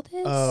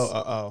bodybuilders.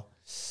 Oh.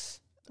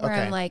 Where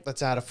okay, I'm like,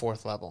 let's add a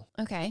fourth level.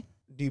 Okay.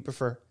 Do you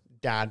prefer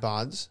dad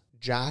bods,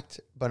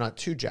 jacked but not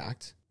too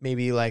jacked?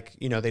 Maybe like,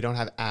 you know, they don't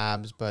have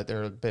abs, but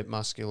they're a bit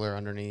muscular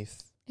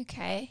underneath.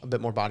 Okay. A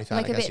bit more body fat,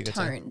 like I guess you could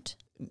toned.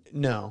 Say.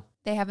 No.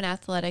 They have an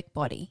athletic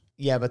body.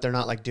 Yeah, but they're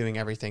not like doing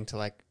everything to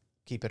like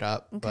keep it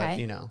up. Okay. But,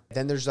 you know.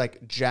 Then there's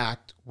like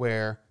jacked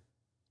where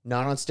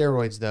not on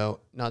steroids though,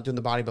 not doing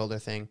the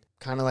bodybuilder thing.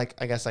 Kind of like,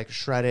 I guess like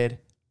shredded,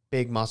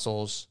 big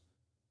muscles,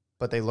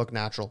 but they look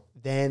natural.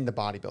 Then the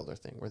bodybuilder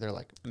thing where they're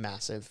like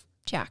massive.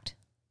 Jacked.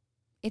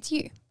 It's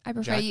you. I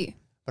prefer Jacked. you.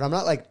 But I'm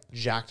not like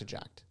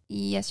jacked.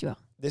 Yes, you are.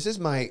 This is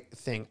my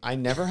thing. I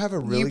never have a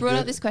really You brought good...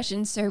 up this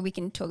question so we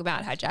can talk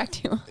about how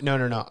jacked you are.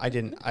 No. I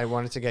didn't. I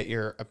wanted to get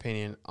your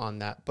opinion on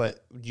that.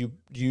 But you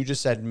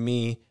just said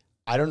me.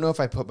 I don't know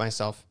if I put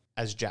myself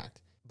as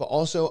jacked. But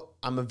also,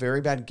 I'm a very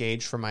bad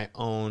gauge for my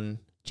own...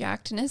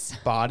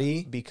 jackedness.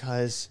 Body,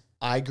 because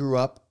I grew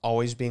up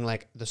always being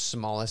like the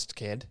smallest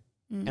kid.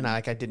 And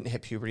I didn't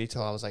hit puberty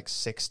till I was like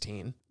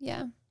 16.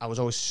 Yeah. I was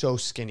always so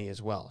skinny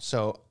as well.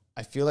 So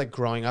I feel like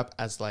growing up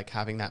as like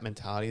having that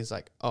mentality is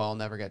like, oh, I'll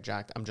never get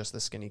jacked. I'm just the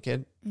skinny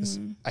kid.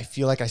 I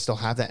feel like I still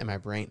have that in my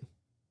brain.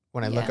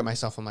 When I look at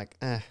myself, I'm like,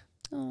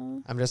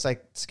 I'm just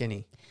like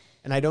skinny.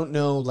 And I don't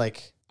know,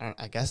 like,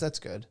 I guess that's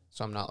good.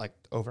 So I'm not like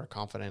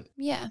overconfident.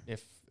 Yeah.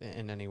 If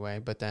in any way,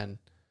 but then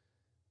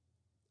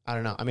I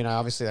don't know. I mean, I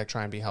obviously like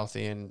try and be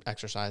healthy and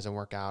exercise and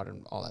work out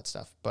and all that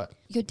stuff, but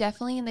you're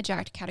definitely in the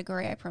jacked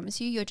category. I promise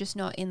you. You're just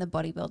not in the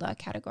bodybuilder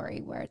category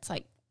where it's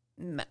like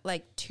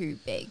too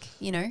big,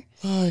 you know?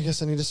 Oh, I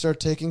guess I need to start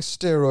taking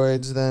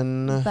steroids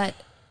then. But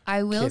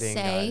I will Kidding,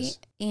 say guys.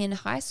 In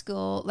high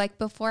school, like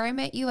before I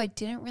met you, I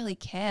didn't really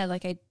care.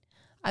 Like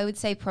I would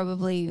say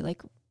probably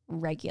like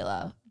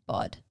regular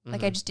bod.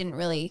 Like I just didn't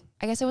really,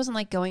 I guess I wasn't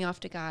like going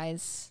after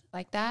guys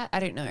like that.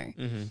 I don't know.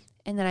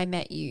 And then I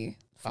met you.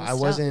 I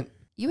wasn't.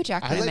 You were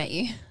jacked when I met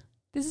you.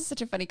 This is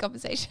such a funny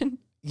conversation.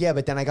 Yeah,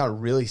 but then I got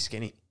really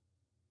skinny.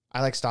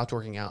 I like stopped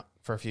working out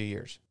for a few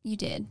years. You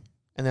did.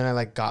 And then I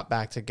like got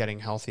back to getting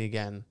healthy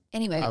again.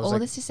 Anyway, all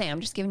this to say, I'm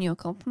just giving you a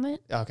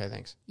compliment. Okay,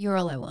 thanks. You're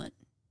all I want.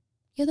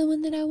 You're the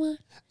one that I want.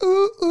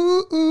 Ooh,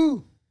 ooh,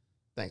 ooh.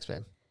 Thanks,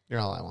 babe.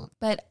 You're all I want.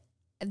 But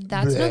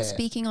that's Blech. not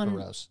speaking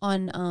Gross.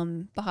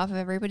 on behalf of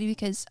everybody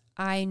because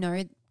I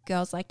know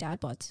girls like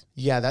dad bods.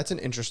 Yeah, that's an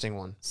interesting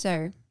one.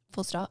 So,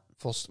 full stop.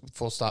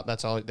 Full stop.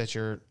 That's all.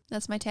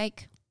 That's my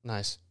take.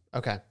 Nice.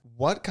 Okay.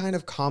 What kind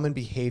of common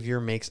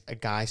behavior makes a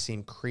guy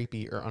seem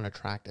creepy or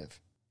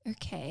unattractive?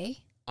 Okay.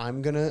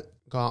 I'm going to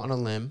go out on a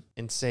limb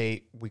and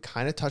say we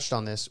kind of touched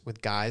on this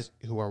with guys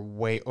who are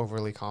way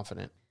overly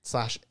confident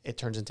 / it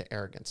turns into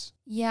arrogance.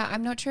 Yeah,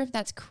 I'm not sure if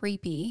that's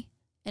creepy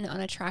and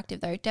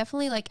unattractive though.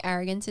 Definitely like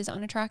arrogance is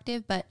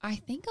unattractive, but I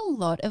think a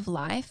lot of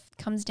life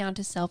comes down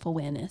to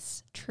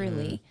self-awareness,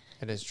 truly.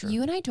 It is true.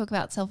 You and I talk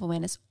about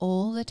self-awareness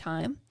all the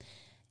time.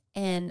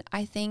 And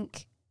I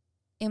think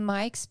in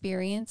my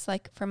experience,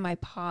 like from my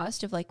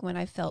past of like when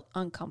I felt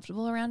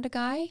uncomfortable around a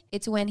guy,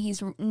 it's when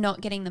he's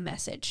not getting the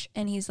message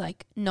and he's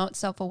like not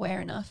self-aware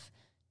enough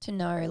to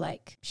know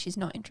like she's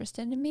not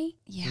interested in me.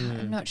 Yeah,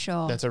 I'm not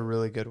sure. That's a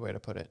really good way to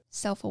put it.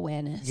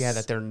 Self-awareness. Yeah,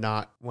 that they're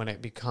not, when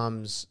it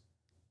becomes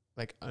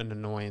like an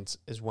annoyance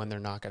is when they're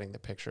not getting the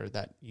picture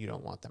that you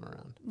don't want them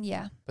around.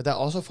 Yeah. But that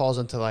also falls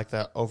into like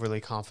the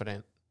overly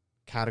confident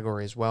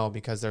category as well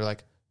because they're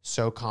like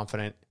so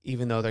confident,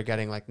 even though they're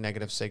getting like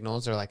negative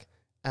signals, they're like,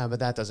 but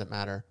that doesn't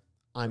matter.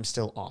 I'm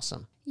still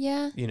awesome.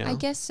 Yeah, you know? I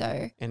guess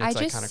so. And I it's,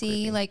 like, just kinda see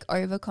creepy. like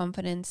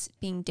overconfidence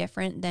being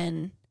different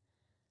than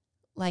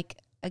like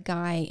a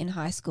guy in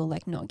high school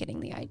like not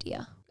getting the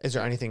idea. Is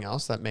there anything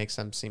else that makes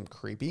them seem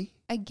creepy?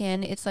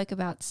 Again, it's like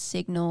about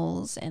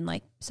signals and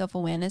like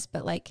self-awareness,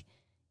 but like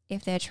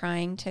if they're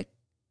trying to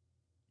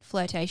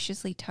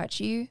flirtatiously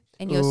touch you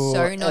and you're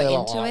so not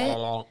into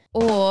it,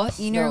 or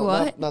you know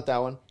what? Not that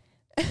one.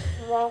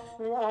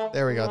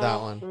 There we go,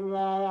 that one.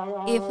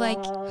 If like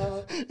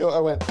I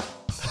went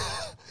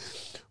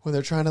when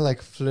they're trying to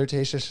like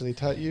flirtatiously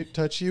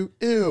touch you.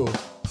 Ew.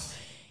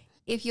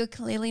 if you're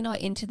clearly not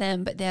into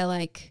them, but they're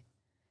like,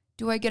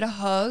 do I get a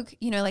hug?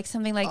 You know, like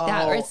something like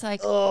that, where it's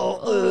like,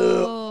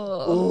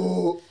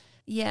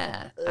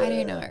 yeah, I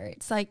don't know.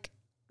 It's like,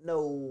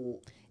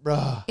 no,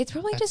 bruh. It's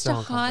probably just so a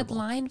hard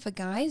line for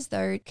guys,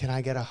 though. Can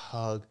I get a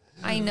hug?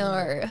 I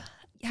know.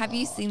 Have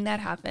you seen that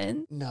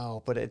happen?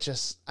 No, but it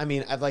just, I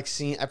mean, I've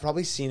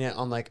probably seen it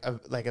on like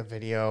a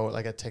video,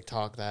 like a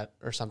TikTok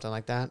or something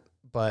like that.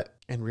 But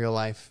in real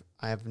life,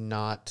 I have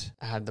not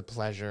had the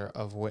pleasure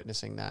of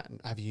witnessing that.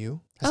 Have you?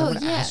 Has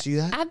someone asked you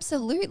that?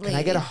 Absolutely. Can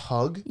I get a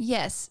hug?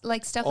 Yes.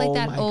 Like stuff like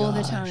that all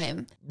the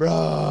time.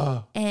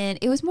 Bruh. And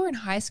it was more in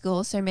high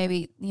school. So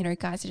maybe, you know,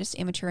 guys are just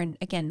immature and,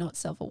 again, not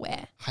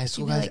self-aware. High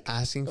school guys like,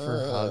 asking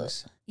for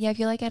hugs? Yeah, if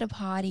you're like at a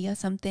party or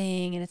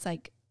something and it's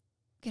like,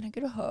 can I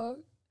get a hug?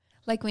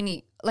 Like when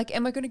you, like,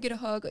 am I going to get a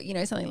hug? You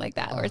know, something like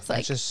that. Where it's like.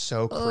 That's just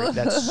so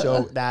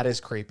creepy. That is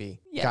creepy.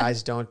 Yeah.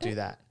 Guys, don't do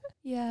that.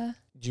 Yeah.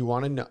 Do you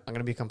want to know? I'm going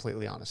to be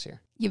completely honest here.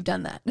 You've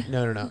done that.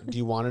 No. Do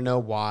you want to know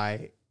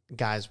why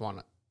guys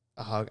want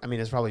a hug? I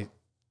mean, it's probably,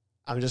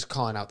 I'm just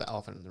calling out the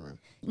elephant in the room.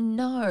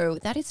 No,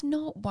 that is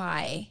not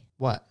why.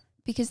 What?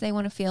 Because they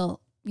want to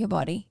feel your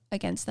body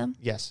against them?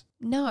 Yes.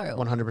 No.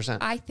 100%.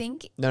 I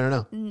think.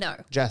 No. No.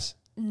 Jess.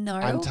 No.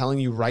 I'm telling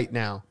you right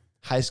now,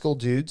 high school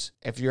dudes,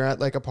 if you're at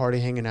like a party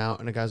hanging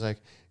out and a guy's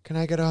like, can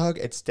I get a hug?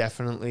 It's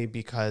definitely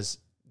because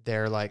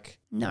they're like,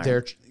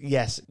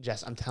 yes,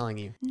 Jess, I'm telling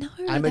you. No,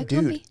 I'm a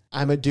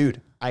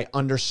dude. I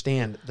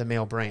understand the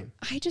male brain.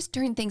 I just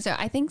don't think so.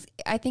 I think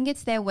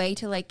it's their way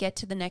to like get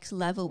to the next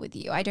level with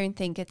you. I don't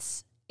think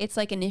it's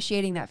like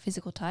initiating that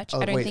physical touch.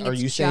 I don't think are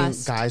it's you saying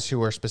just guys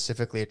who are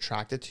specifically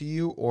attracted to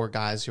you or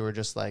guys who are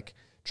just like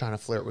trying to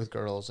flirt with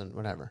girls and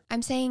whatever?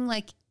 I'm saying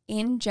like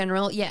in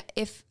general, yeah,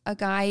 if a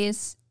guy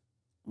is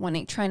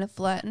trying to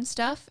flirt and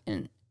stuff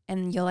and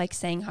you're like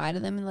saying hi to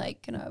them and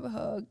like, can I have a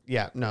hug?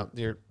 Yeah, no,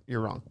 you're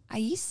wrong. Are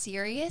you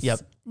serious?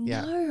 Yep. No.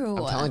 Yeah.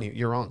 I'm telling you,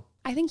 you're wrong.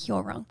 I think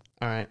you're wrong.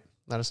 All right.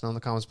 Let us know in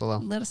the comments below.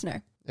 Let us know.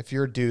 If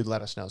you're a dude,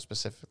 let us know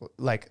specifically.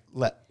 Like,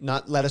 let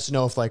us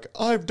know if like,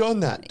 I've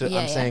done that.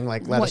 I'm saying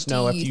like, let us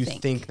know if you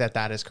think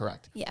that is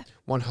correct. Yeah.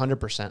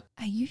 100%.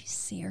 Are you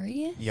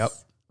serious? Yep.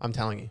 I'm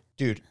telling you.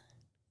 Dude,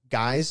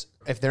 guys,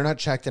 if they're not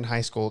checked in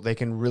high school, they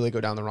can really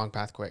go down the wrong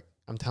path quick.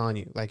 I'm telling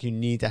you, like you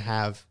need to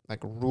have like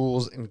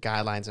rules and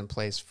guidelines in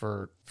place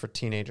for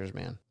teenagers,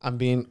 man. I'm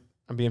being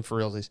for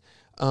realsies.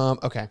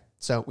 Okay.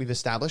 So we've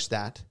established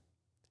that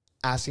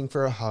asking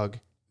for a hug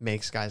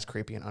makes guys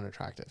creepy and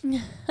unattractive.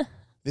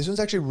 This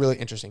one's actually really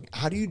interesting.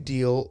 How do you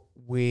deal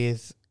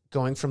with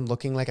going from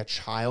looking like a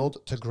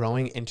child to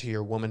growing into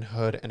your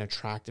womanhood and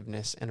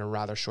attractiveness in a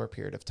rather short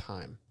period of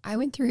time? I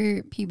went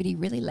through puberty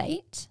really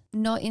late,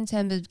 not in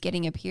terms of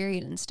getting a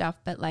period and stuff,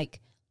 but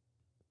like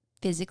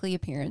physically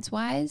appearance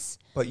wise.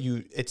 But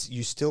you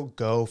still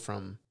go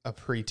from a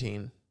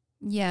preteen.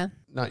 Yeah.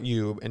 Not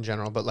you in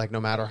general, but like no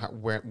matter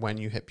when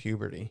you hit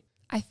puberty.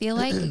 I feel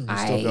like you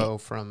still go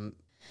from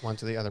one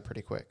to the other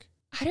pretty quick.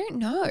 I don't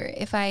know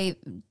if I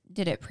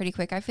did it pretty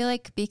quick. I feel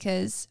like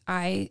because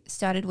I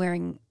started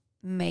wearing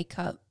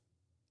makeup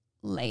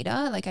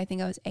later, like I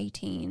think I was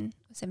 18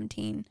 or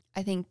 17.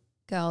 I think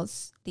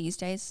girls these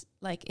days,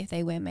 like if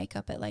they wear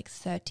makeup at like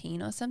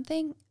 13 or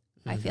something,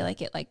 I feel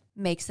like it like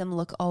makes them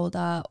look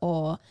older,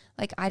 or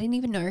like I didn't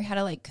even know how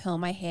to like curl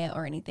my hair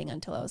or anything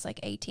until I was like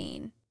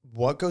 18.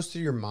 What goes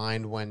through your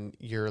mind when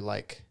you're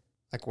like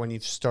when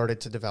you've started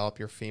to develop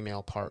your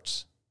female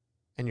parts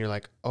and you're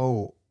like,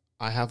 oh,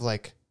 I have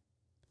like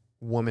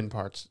woman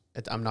parts.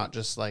 I'm not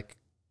just like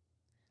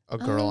a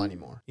girl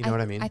anymore. You know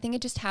what I mean? I think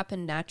it just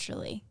happened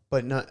naturally.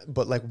 But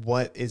like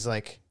what is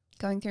like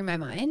going through my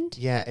mind?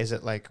 Yeah. Is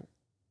it like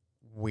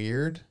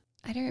weird?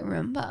 I don't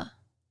remember.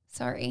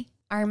 Sorry.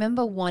 I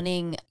remember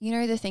wanting, you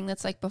know, the thing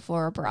that's like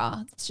before a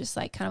bra. It's just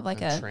like kind of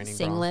like a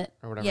singlet.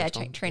 Or whatever. Yeah,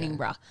 training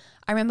bra.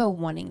 I remember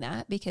wanting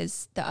that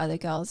because the other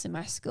girls in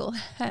my school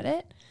had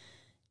it.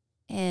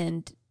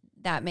 And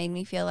that made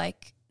me feel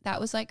like that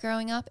was like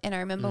growing up. And I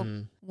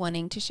remember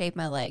wanting to shave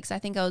my legs. I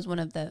think I was one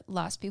of the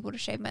last people to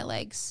shave my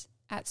legs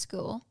at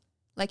school,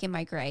 like in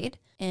my grade.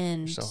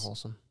 And you're so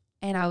wholesome.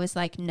 And I was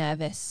like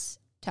nervous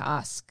to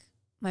ask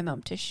my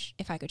mom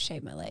if I could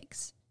shave my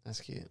legs. That's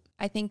cute.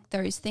 I think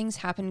those things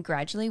happened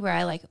gradually where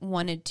I like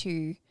wanted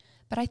to,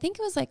 but I think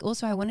it was like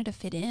also I wanted to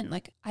fit in.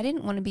 Like I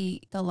didn't want to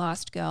be the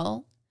last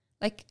girl.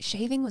 Like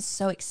shaving was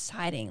so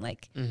exciting,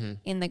 like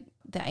in the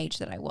age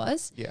that I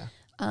was. Yeah.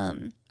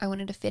 I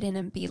wanted to fit in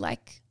and be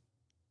like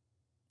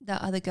the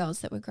other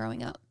girls that were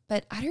growing up,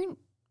 but I don't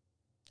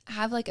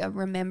have like a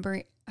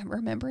remembering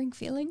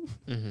feeling.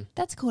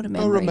 That's called a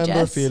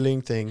memory.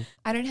 Feeling thing.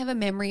 I don't have a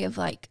memory of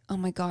like, oh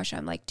my gosh,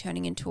 I'm like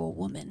turning into a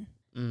woman.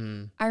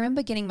 I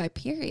remember getting my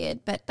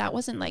period, but that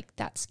wasn't like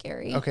that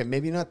scary. Okay,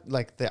 maybe not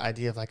like the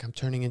idea of like I'm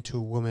turning into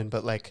a woman,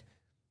 but like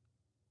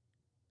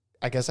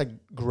I guess like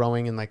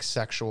growing in like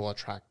sexual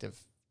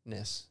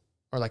attractiveness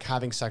or like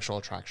having sexual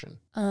attraction.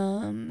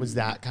 Was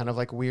that kind of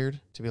like weird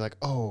to be like,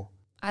 oh,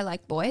 I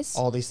like boys.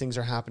 All these things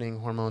are happening,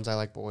 hormones, I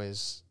like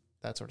boys,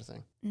 that sort of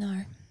thing.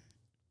 No.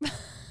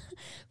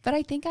 But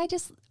I think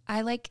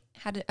I like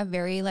had a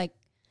very like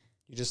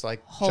You just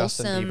like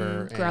wholesome, Justin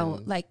Bieber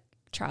and like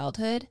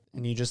childhood.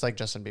 And you just like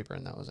Justin Bieber,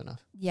 and that was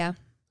enough. Yeah.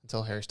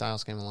 Until Harry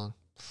Styles came along.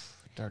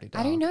 Dirty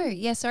dog. I don't know.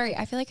 Yeah, sorry.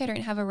 I feel like I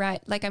don't have a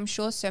right. Like, I'm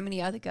sure so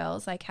many other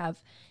girls like have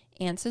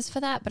answers for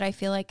that, but I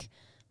feel like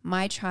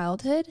my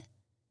childhood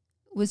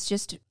was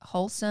just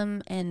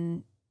wholesome,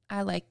 and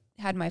I like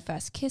had my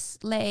first kiss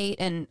late,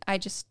 and I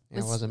just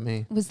it wasn't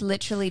me. Was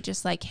literally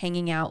just like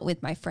hanging out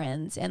with my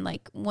friends and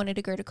like wanted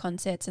to go to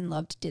concerts and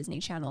loved Disney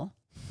Channel.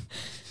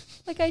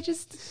 Like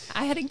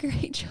I had a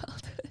great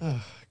childhood.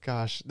 Oh,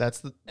 gosh,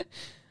 that's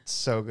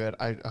so good.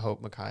 I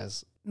hope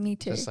Micaiah's me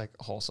too. Just like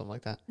wholesome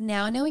like that.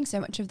 Now knowing so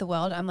much of the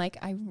world, I'm like,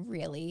 I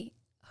really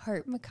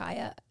hope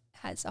Micaiah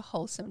has a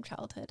wholesome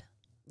childhood.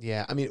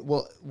 Yeah, I mean,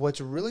 well, what's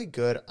really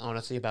good,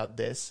 honestly, about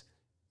this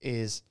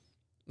is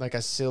like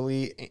as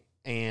silly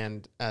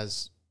and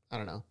as, I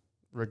don't know,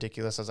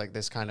 ridiculous as like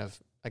this kind of,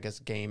 I guess,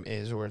 game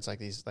is, where it's like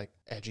these like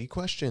edgy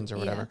questions or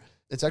whatever. Yeah.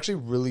 It's actually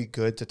really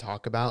good to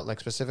talk about,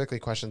 like specifically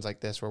questions like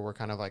this where we're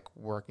kind of like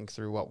working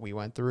through what we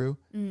went through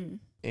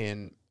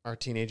in our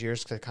teenage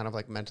years to kind of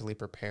like mentally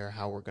prepare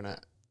how we're going to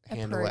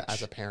handle it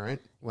as a parent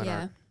when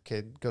our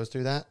kid goes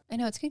through that. I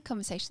know, it's good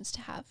conversations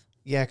to have.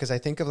 Yeah, because I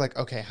think of like,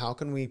 okay, how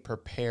can we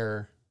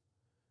prepare?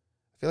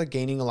 I feel like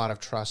gaining a lot of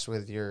trust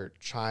with your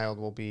child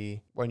will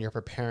be when you're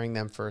preparing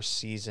them for a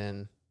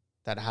season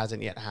that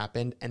hasn't yet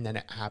happened, and then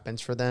it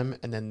happens for them,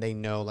 and then they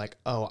know like,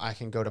 oh, I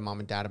can go to mom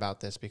and dad about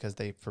this because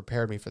they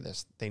prepared me for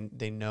this.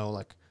 They know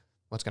like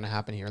what's going to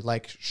happen here,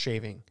 like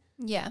shaving.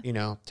 Yeah. You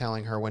know,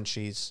 telling her when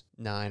she's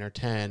 9 or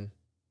 10,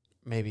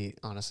 maybe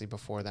honestly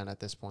before then at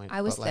this point.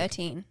 I was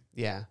 13.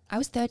 Yeah. I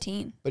was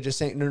 13. But just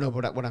saying, no,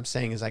 but what I'm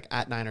saying is like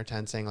at 9 or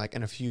 10, saying like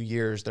in a few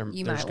years, there's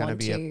going to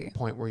be a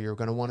point where you're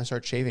going to want to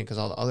start shaving because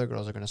all the other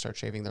girls are going to start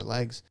shaving their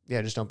legs.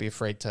 Yeah, just don't be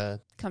afraid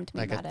to come to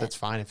me about it. That's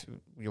fine if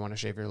you want to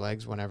shave your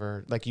legs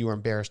whenever, like you were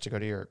embarrassed to go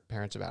to your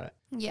parents about it.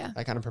 Yeah.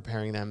 Like kind of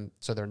preparing them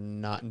so they're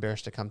not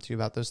embarrassed to come to you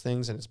about those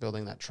things, and it's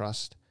building that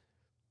trust.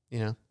 You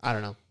know, I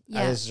don't know.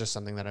 Yeah. This is just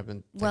something that I've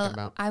been thinking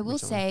about. I will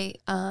say,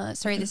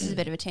 sorry, this is a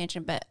bit of a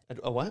tangent, but...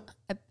 A what?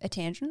 A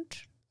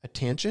tangent. A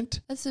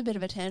tangent? This is a bit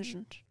of a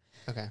tangent.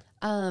 Okay.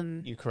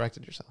 You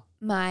corrected yourself.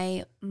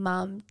 My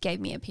mom gave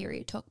me a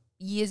period talk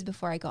years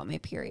before I got my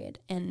period.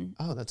 And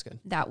oh, that's good.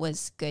 That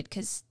was good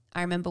because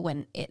I remember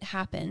when it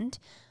happened,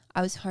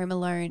 I was home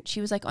alone.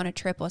 She was like on a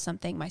trip or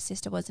something. My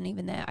sister wasn't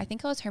even there. I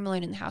think I was home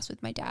alone in the house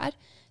with my dad.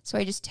 So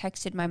I just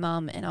texted my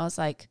mom and I was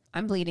like,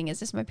 I'm bleeding. Is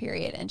this my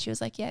period? And she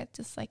was like, yeah,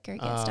 just like go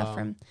get stuff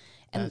from.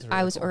 And really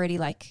I was already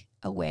like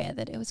aware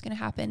that it was going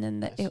to happen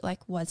and that it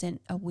like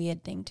wasn't a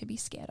weird thing to be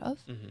scared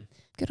of. Mm-hmm.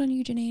 Good on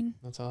you, Janine.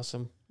 That's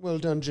awesome. Well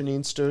done,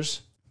 Janine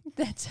Sters.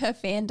 That's her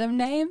fandom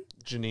name.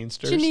 Janine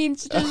Sters. Janine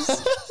Sters.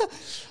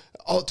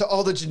 To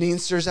all the Janine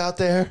Sters out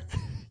there.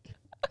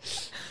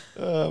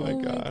 Oh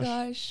my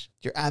gosh.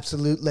 You're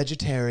absolute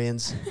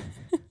vegetarians.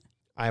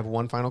 I have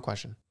one final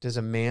question. Does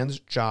a man's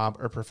job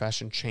or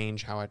profession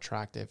change how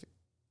attractive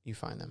you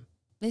find them?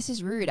 This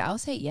is rude. I'll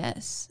say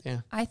yes.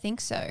 Yeah. I think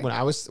so.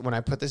 When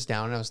I put this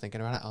down and I was thinking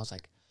about it, I was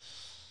like,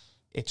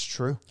 it's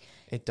true.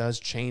 It does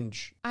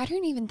change. I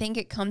don't even think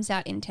it comes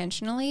out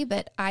intentionally,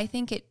 but I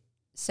think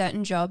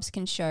certain jobs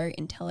can show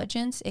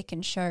intelligence. It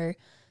can show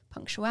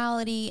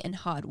punctuality and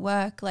hard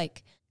work.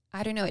 Like,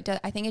 I don't know.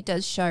 I think it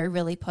does show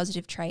really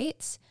positive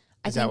traits.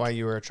 Is that why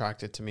you were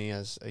attracted to me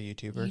as a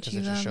YouTuber? Because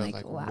it just showed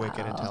like wow.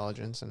 Wicked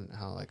intelligence and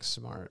how like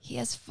smart. He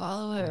has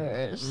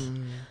followers.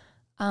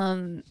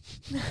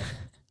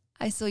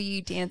 I saw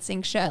you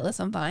dancing shirtless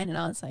on Vine and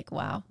I was like,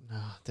 wow. No,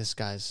 this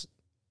guy's,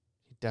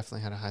 he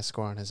definitely had a high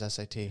score on his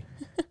SAT.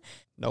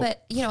 Nope.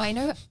 But, you know, I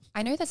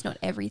know that's not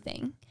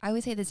everything. I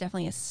would say there's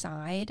definitely a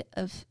side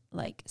of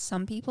like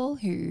some people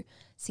who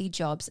see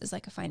jobs as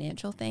like a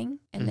financial thing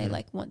and they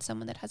like want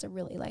someone that has a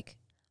really like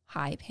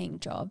high paying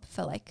job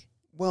for like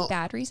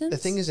bad reasons. The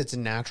thing is, it's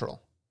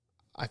natural.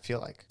 I feel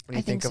like when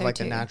you think of like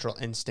the natural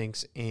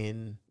instincts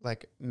in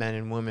like men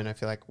and women, I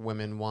feel like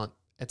women want,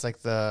 it's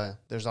like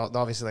there's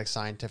obviously like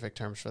scientific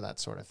terms for that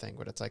sort of thing,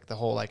 but it's like the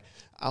whole like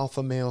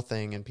alpha male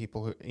thing and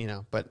people who, you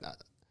know, but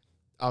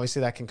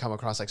obviously that can come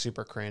across like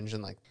super cringe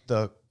and like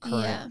the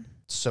current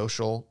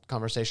social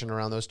conversation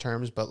around those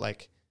terms. But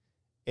like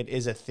it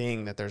is a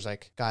thing that there's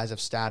like guys of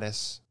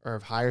status or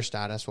of higher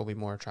status will be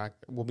more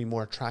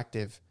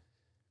attractive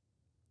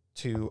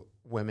to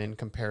women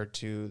compared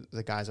to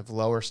the guys of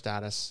lower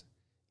status,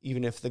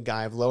 even if the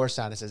guy of lower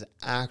status is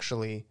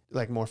actually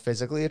like more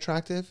physically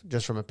attractive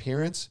just from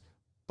appearance,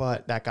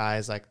 but that guy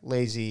is like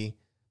lazy,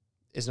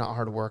 is not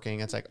hardworking.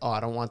 It's like, oh, I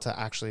don't want to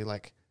actually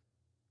like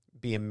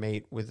be a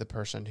mate with the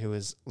person who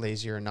is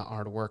lazier and not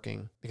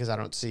hardworking because I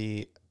don't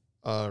see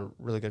a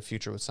really good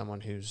future with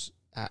someone who's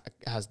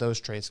has those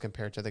traits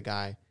compared to the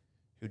guy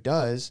who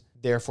does.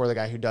 Therefore, the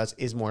guy who does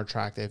is more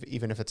attractive,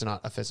 even if it's not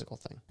a physical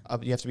thing.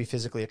 You have to be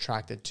physically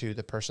attracted to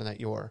the person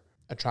that you're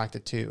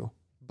attracted to,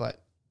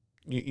 but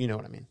you know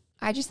what I mean.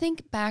 I just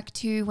think back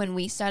to when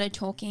we started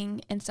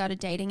talking and started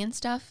dating and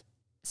stuff,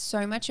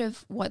 so much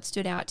of what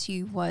stood out to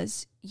you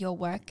was your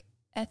work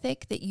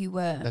ethic that you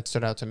were... That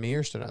stood out to me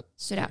or stood out?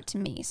 Stood out to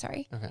me,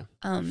 sorry. Okay.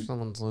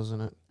 Someone's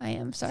losing it. I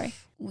am, sorry.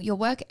 Your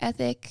work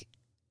ethic,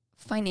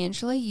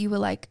 financially, you were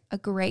like a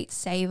great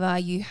saver.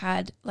 You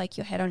had like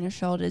your head on your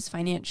shoulders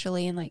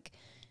financially and like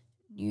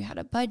you had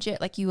a budget.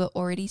 Like you were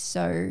already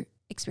so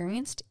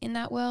experienced in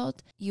that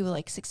world. You were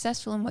like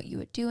successful in what you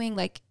were doing.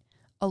 Like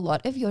a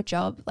lot of your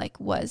job like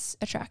was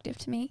attractive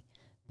to me,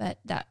 but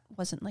that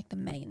wasn't like the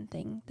main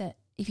thing. That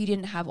if you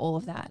didn't have all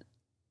of that,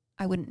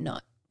 I wouldn't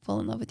not fall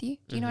in love with you.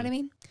 Do you know what I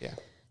mean? Yeah.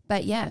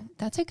 But yeah,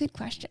 that's a good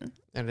question.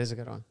 And it is a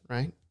good one,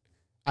 right?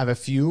 I have a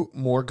few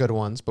more good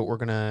ones, but we're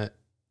going to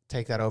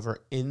take that over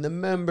in the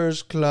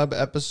members club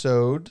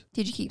episode.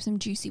 Did you keep some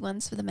juicy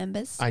ones for the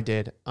members? I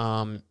did.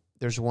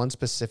 There's one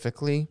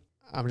specifically.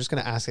 I'm just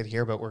going to ask it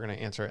here, but we're going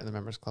to answer it in the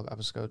members club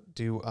episode.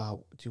 Do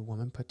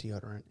women put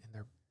deodorant in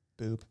their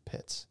boob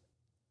pits?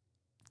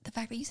 The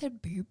fact that you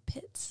said boob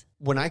pits.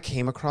 When I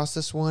came across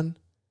this one,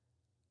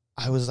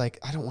 I was like,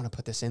 I don't want to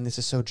put this in. This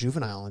is so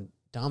juvenile and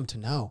dumb to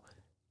know,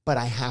 but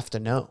I have to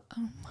know.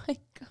 Oh my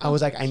God. I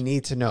was like, I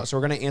need to know. So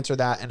we're going to answer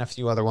that and a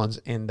few other ones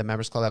in the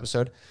members club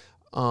episode.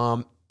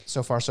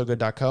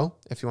 SoFarSoGood.co.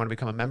 If you want to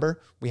become a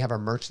member, we have our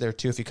merch there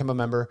too. If you become a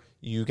member,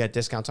 you get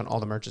discounts on all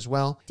the merch as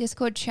well.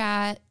 Discord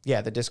chat.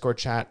 Yeah, the Discord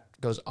chat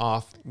goes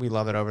off. We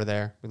love it over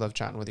there. We love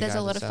chatting with you guys.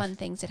 There's a lot of fun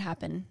things that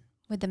happen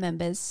with the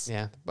members.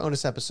 Yeah,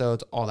 bonus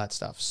episodes, all that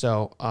stuff.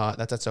 So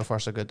that's at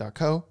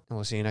SoFarSoGood.co, and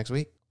we'll see you next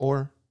week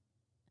or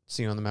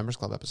see you on the members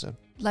club episode.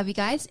 Love you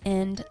guys,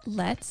 and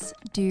let's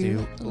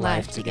do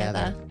life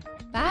together.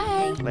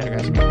 Bye.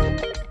 Later,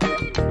 guys.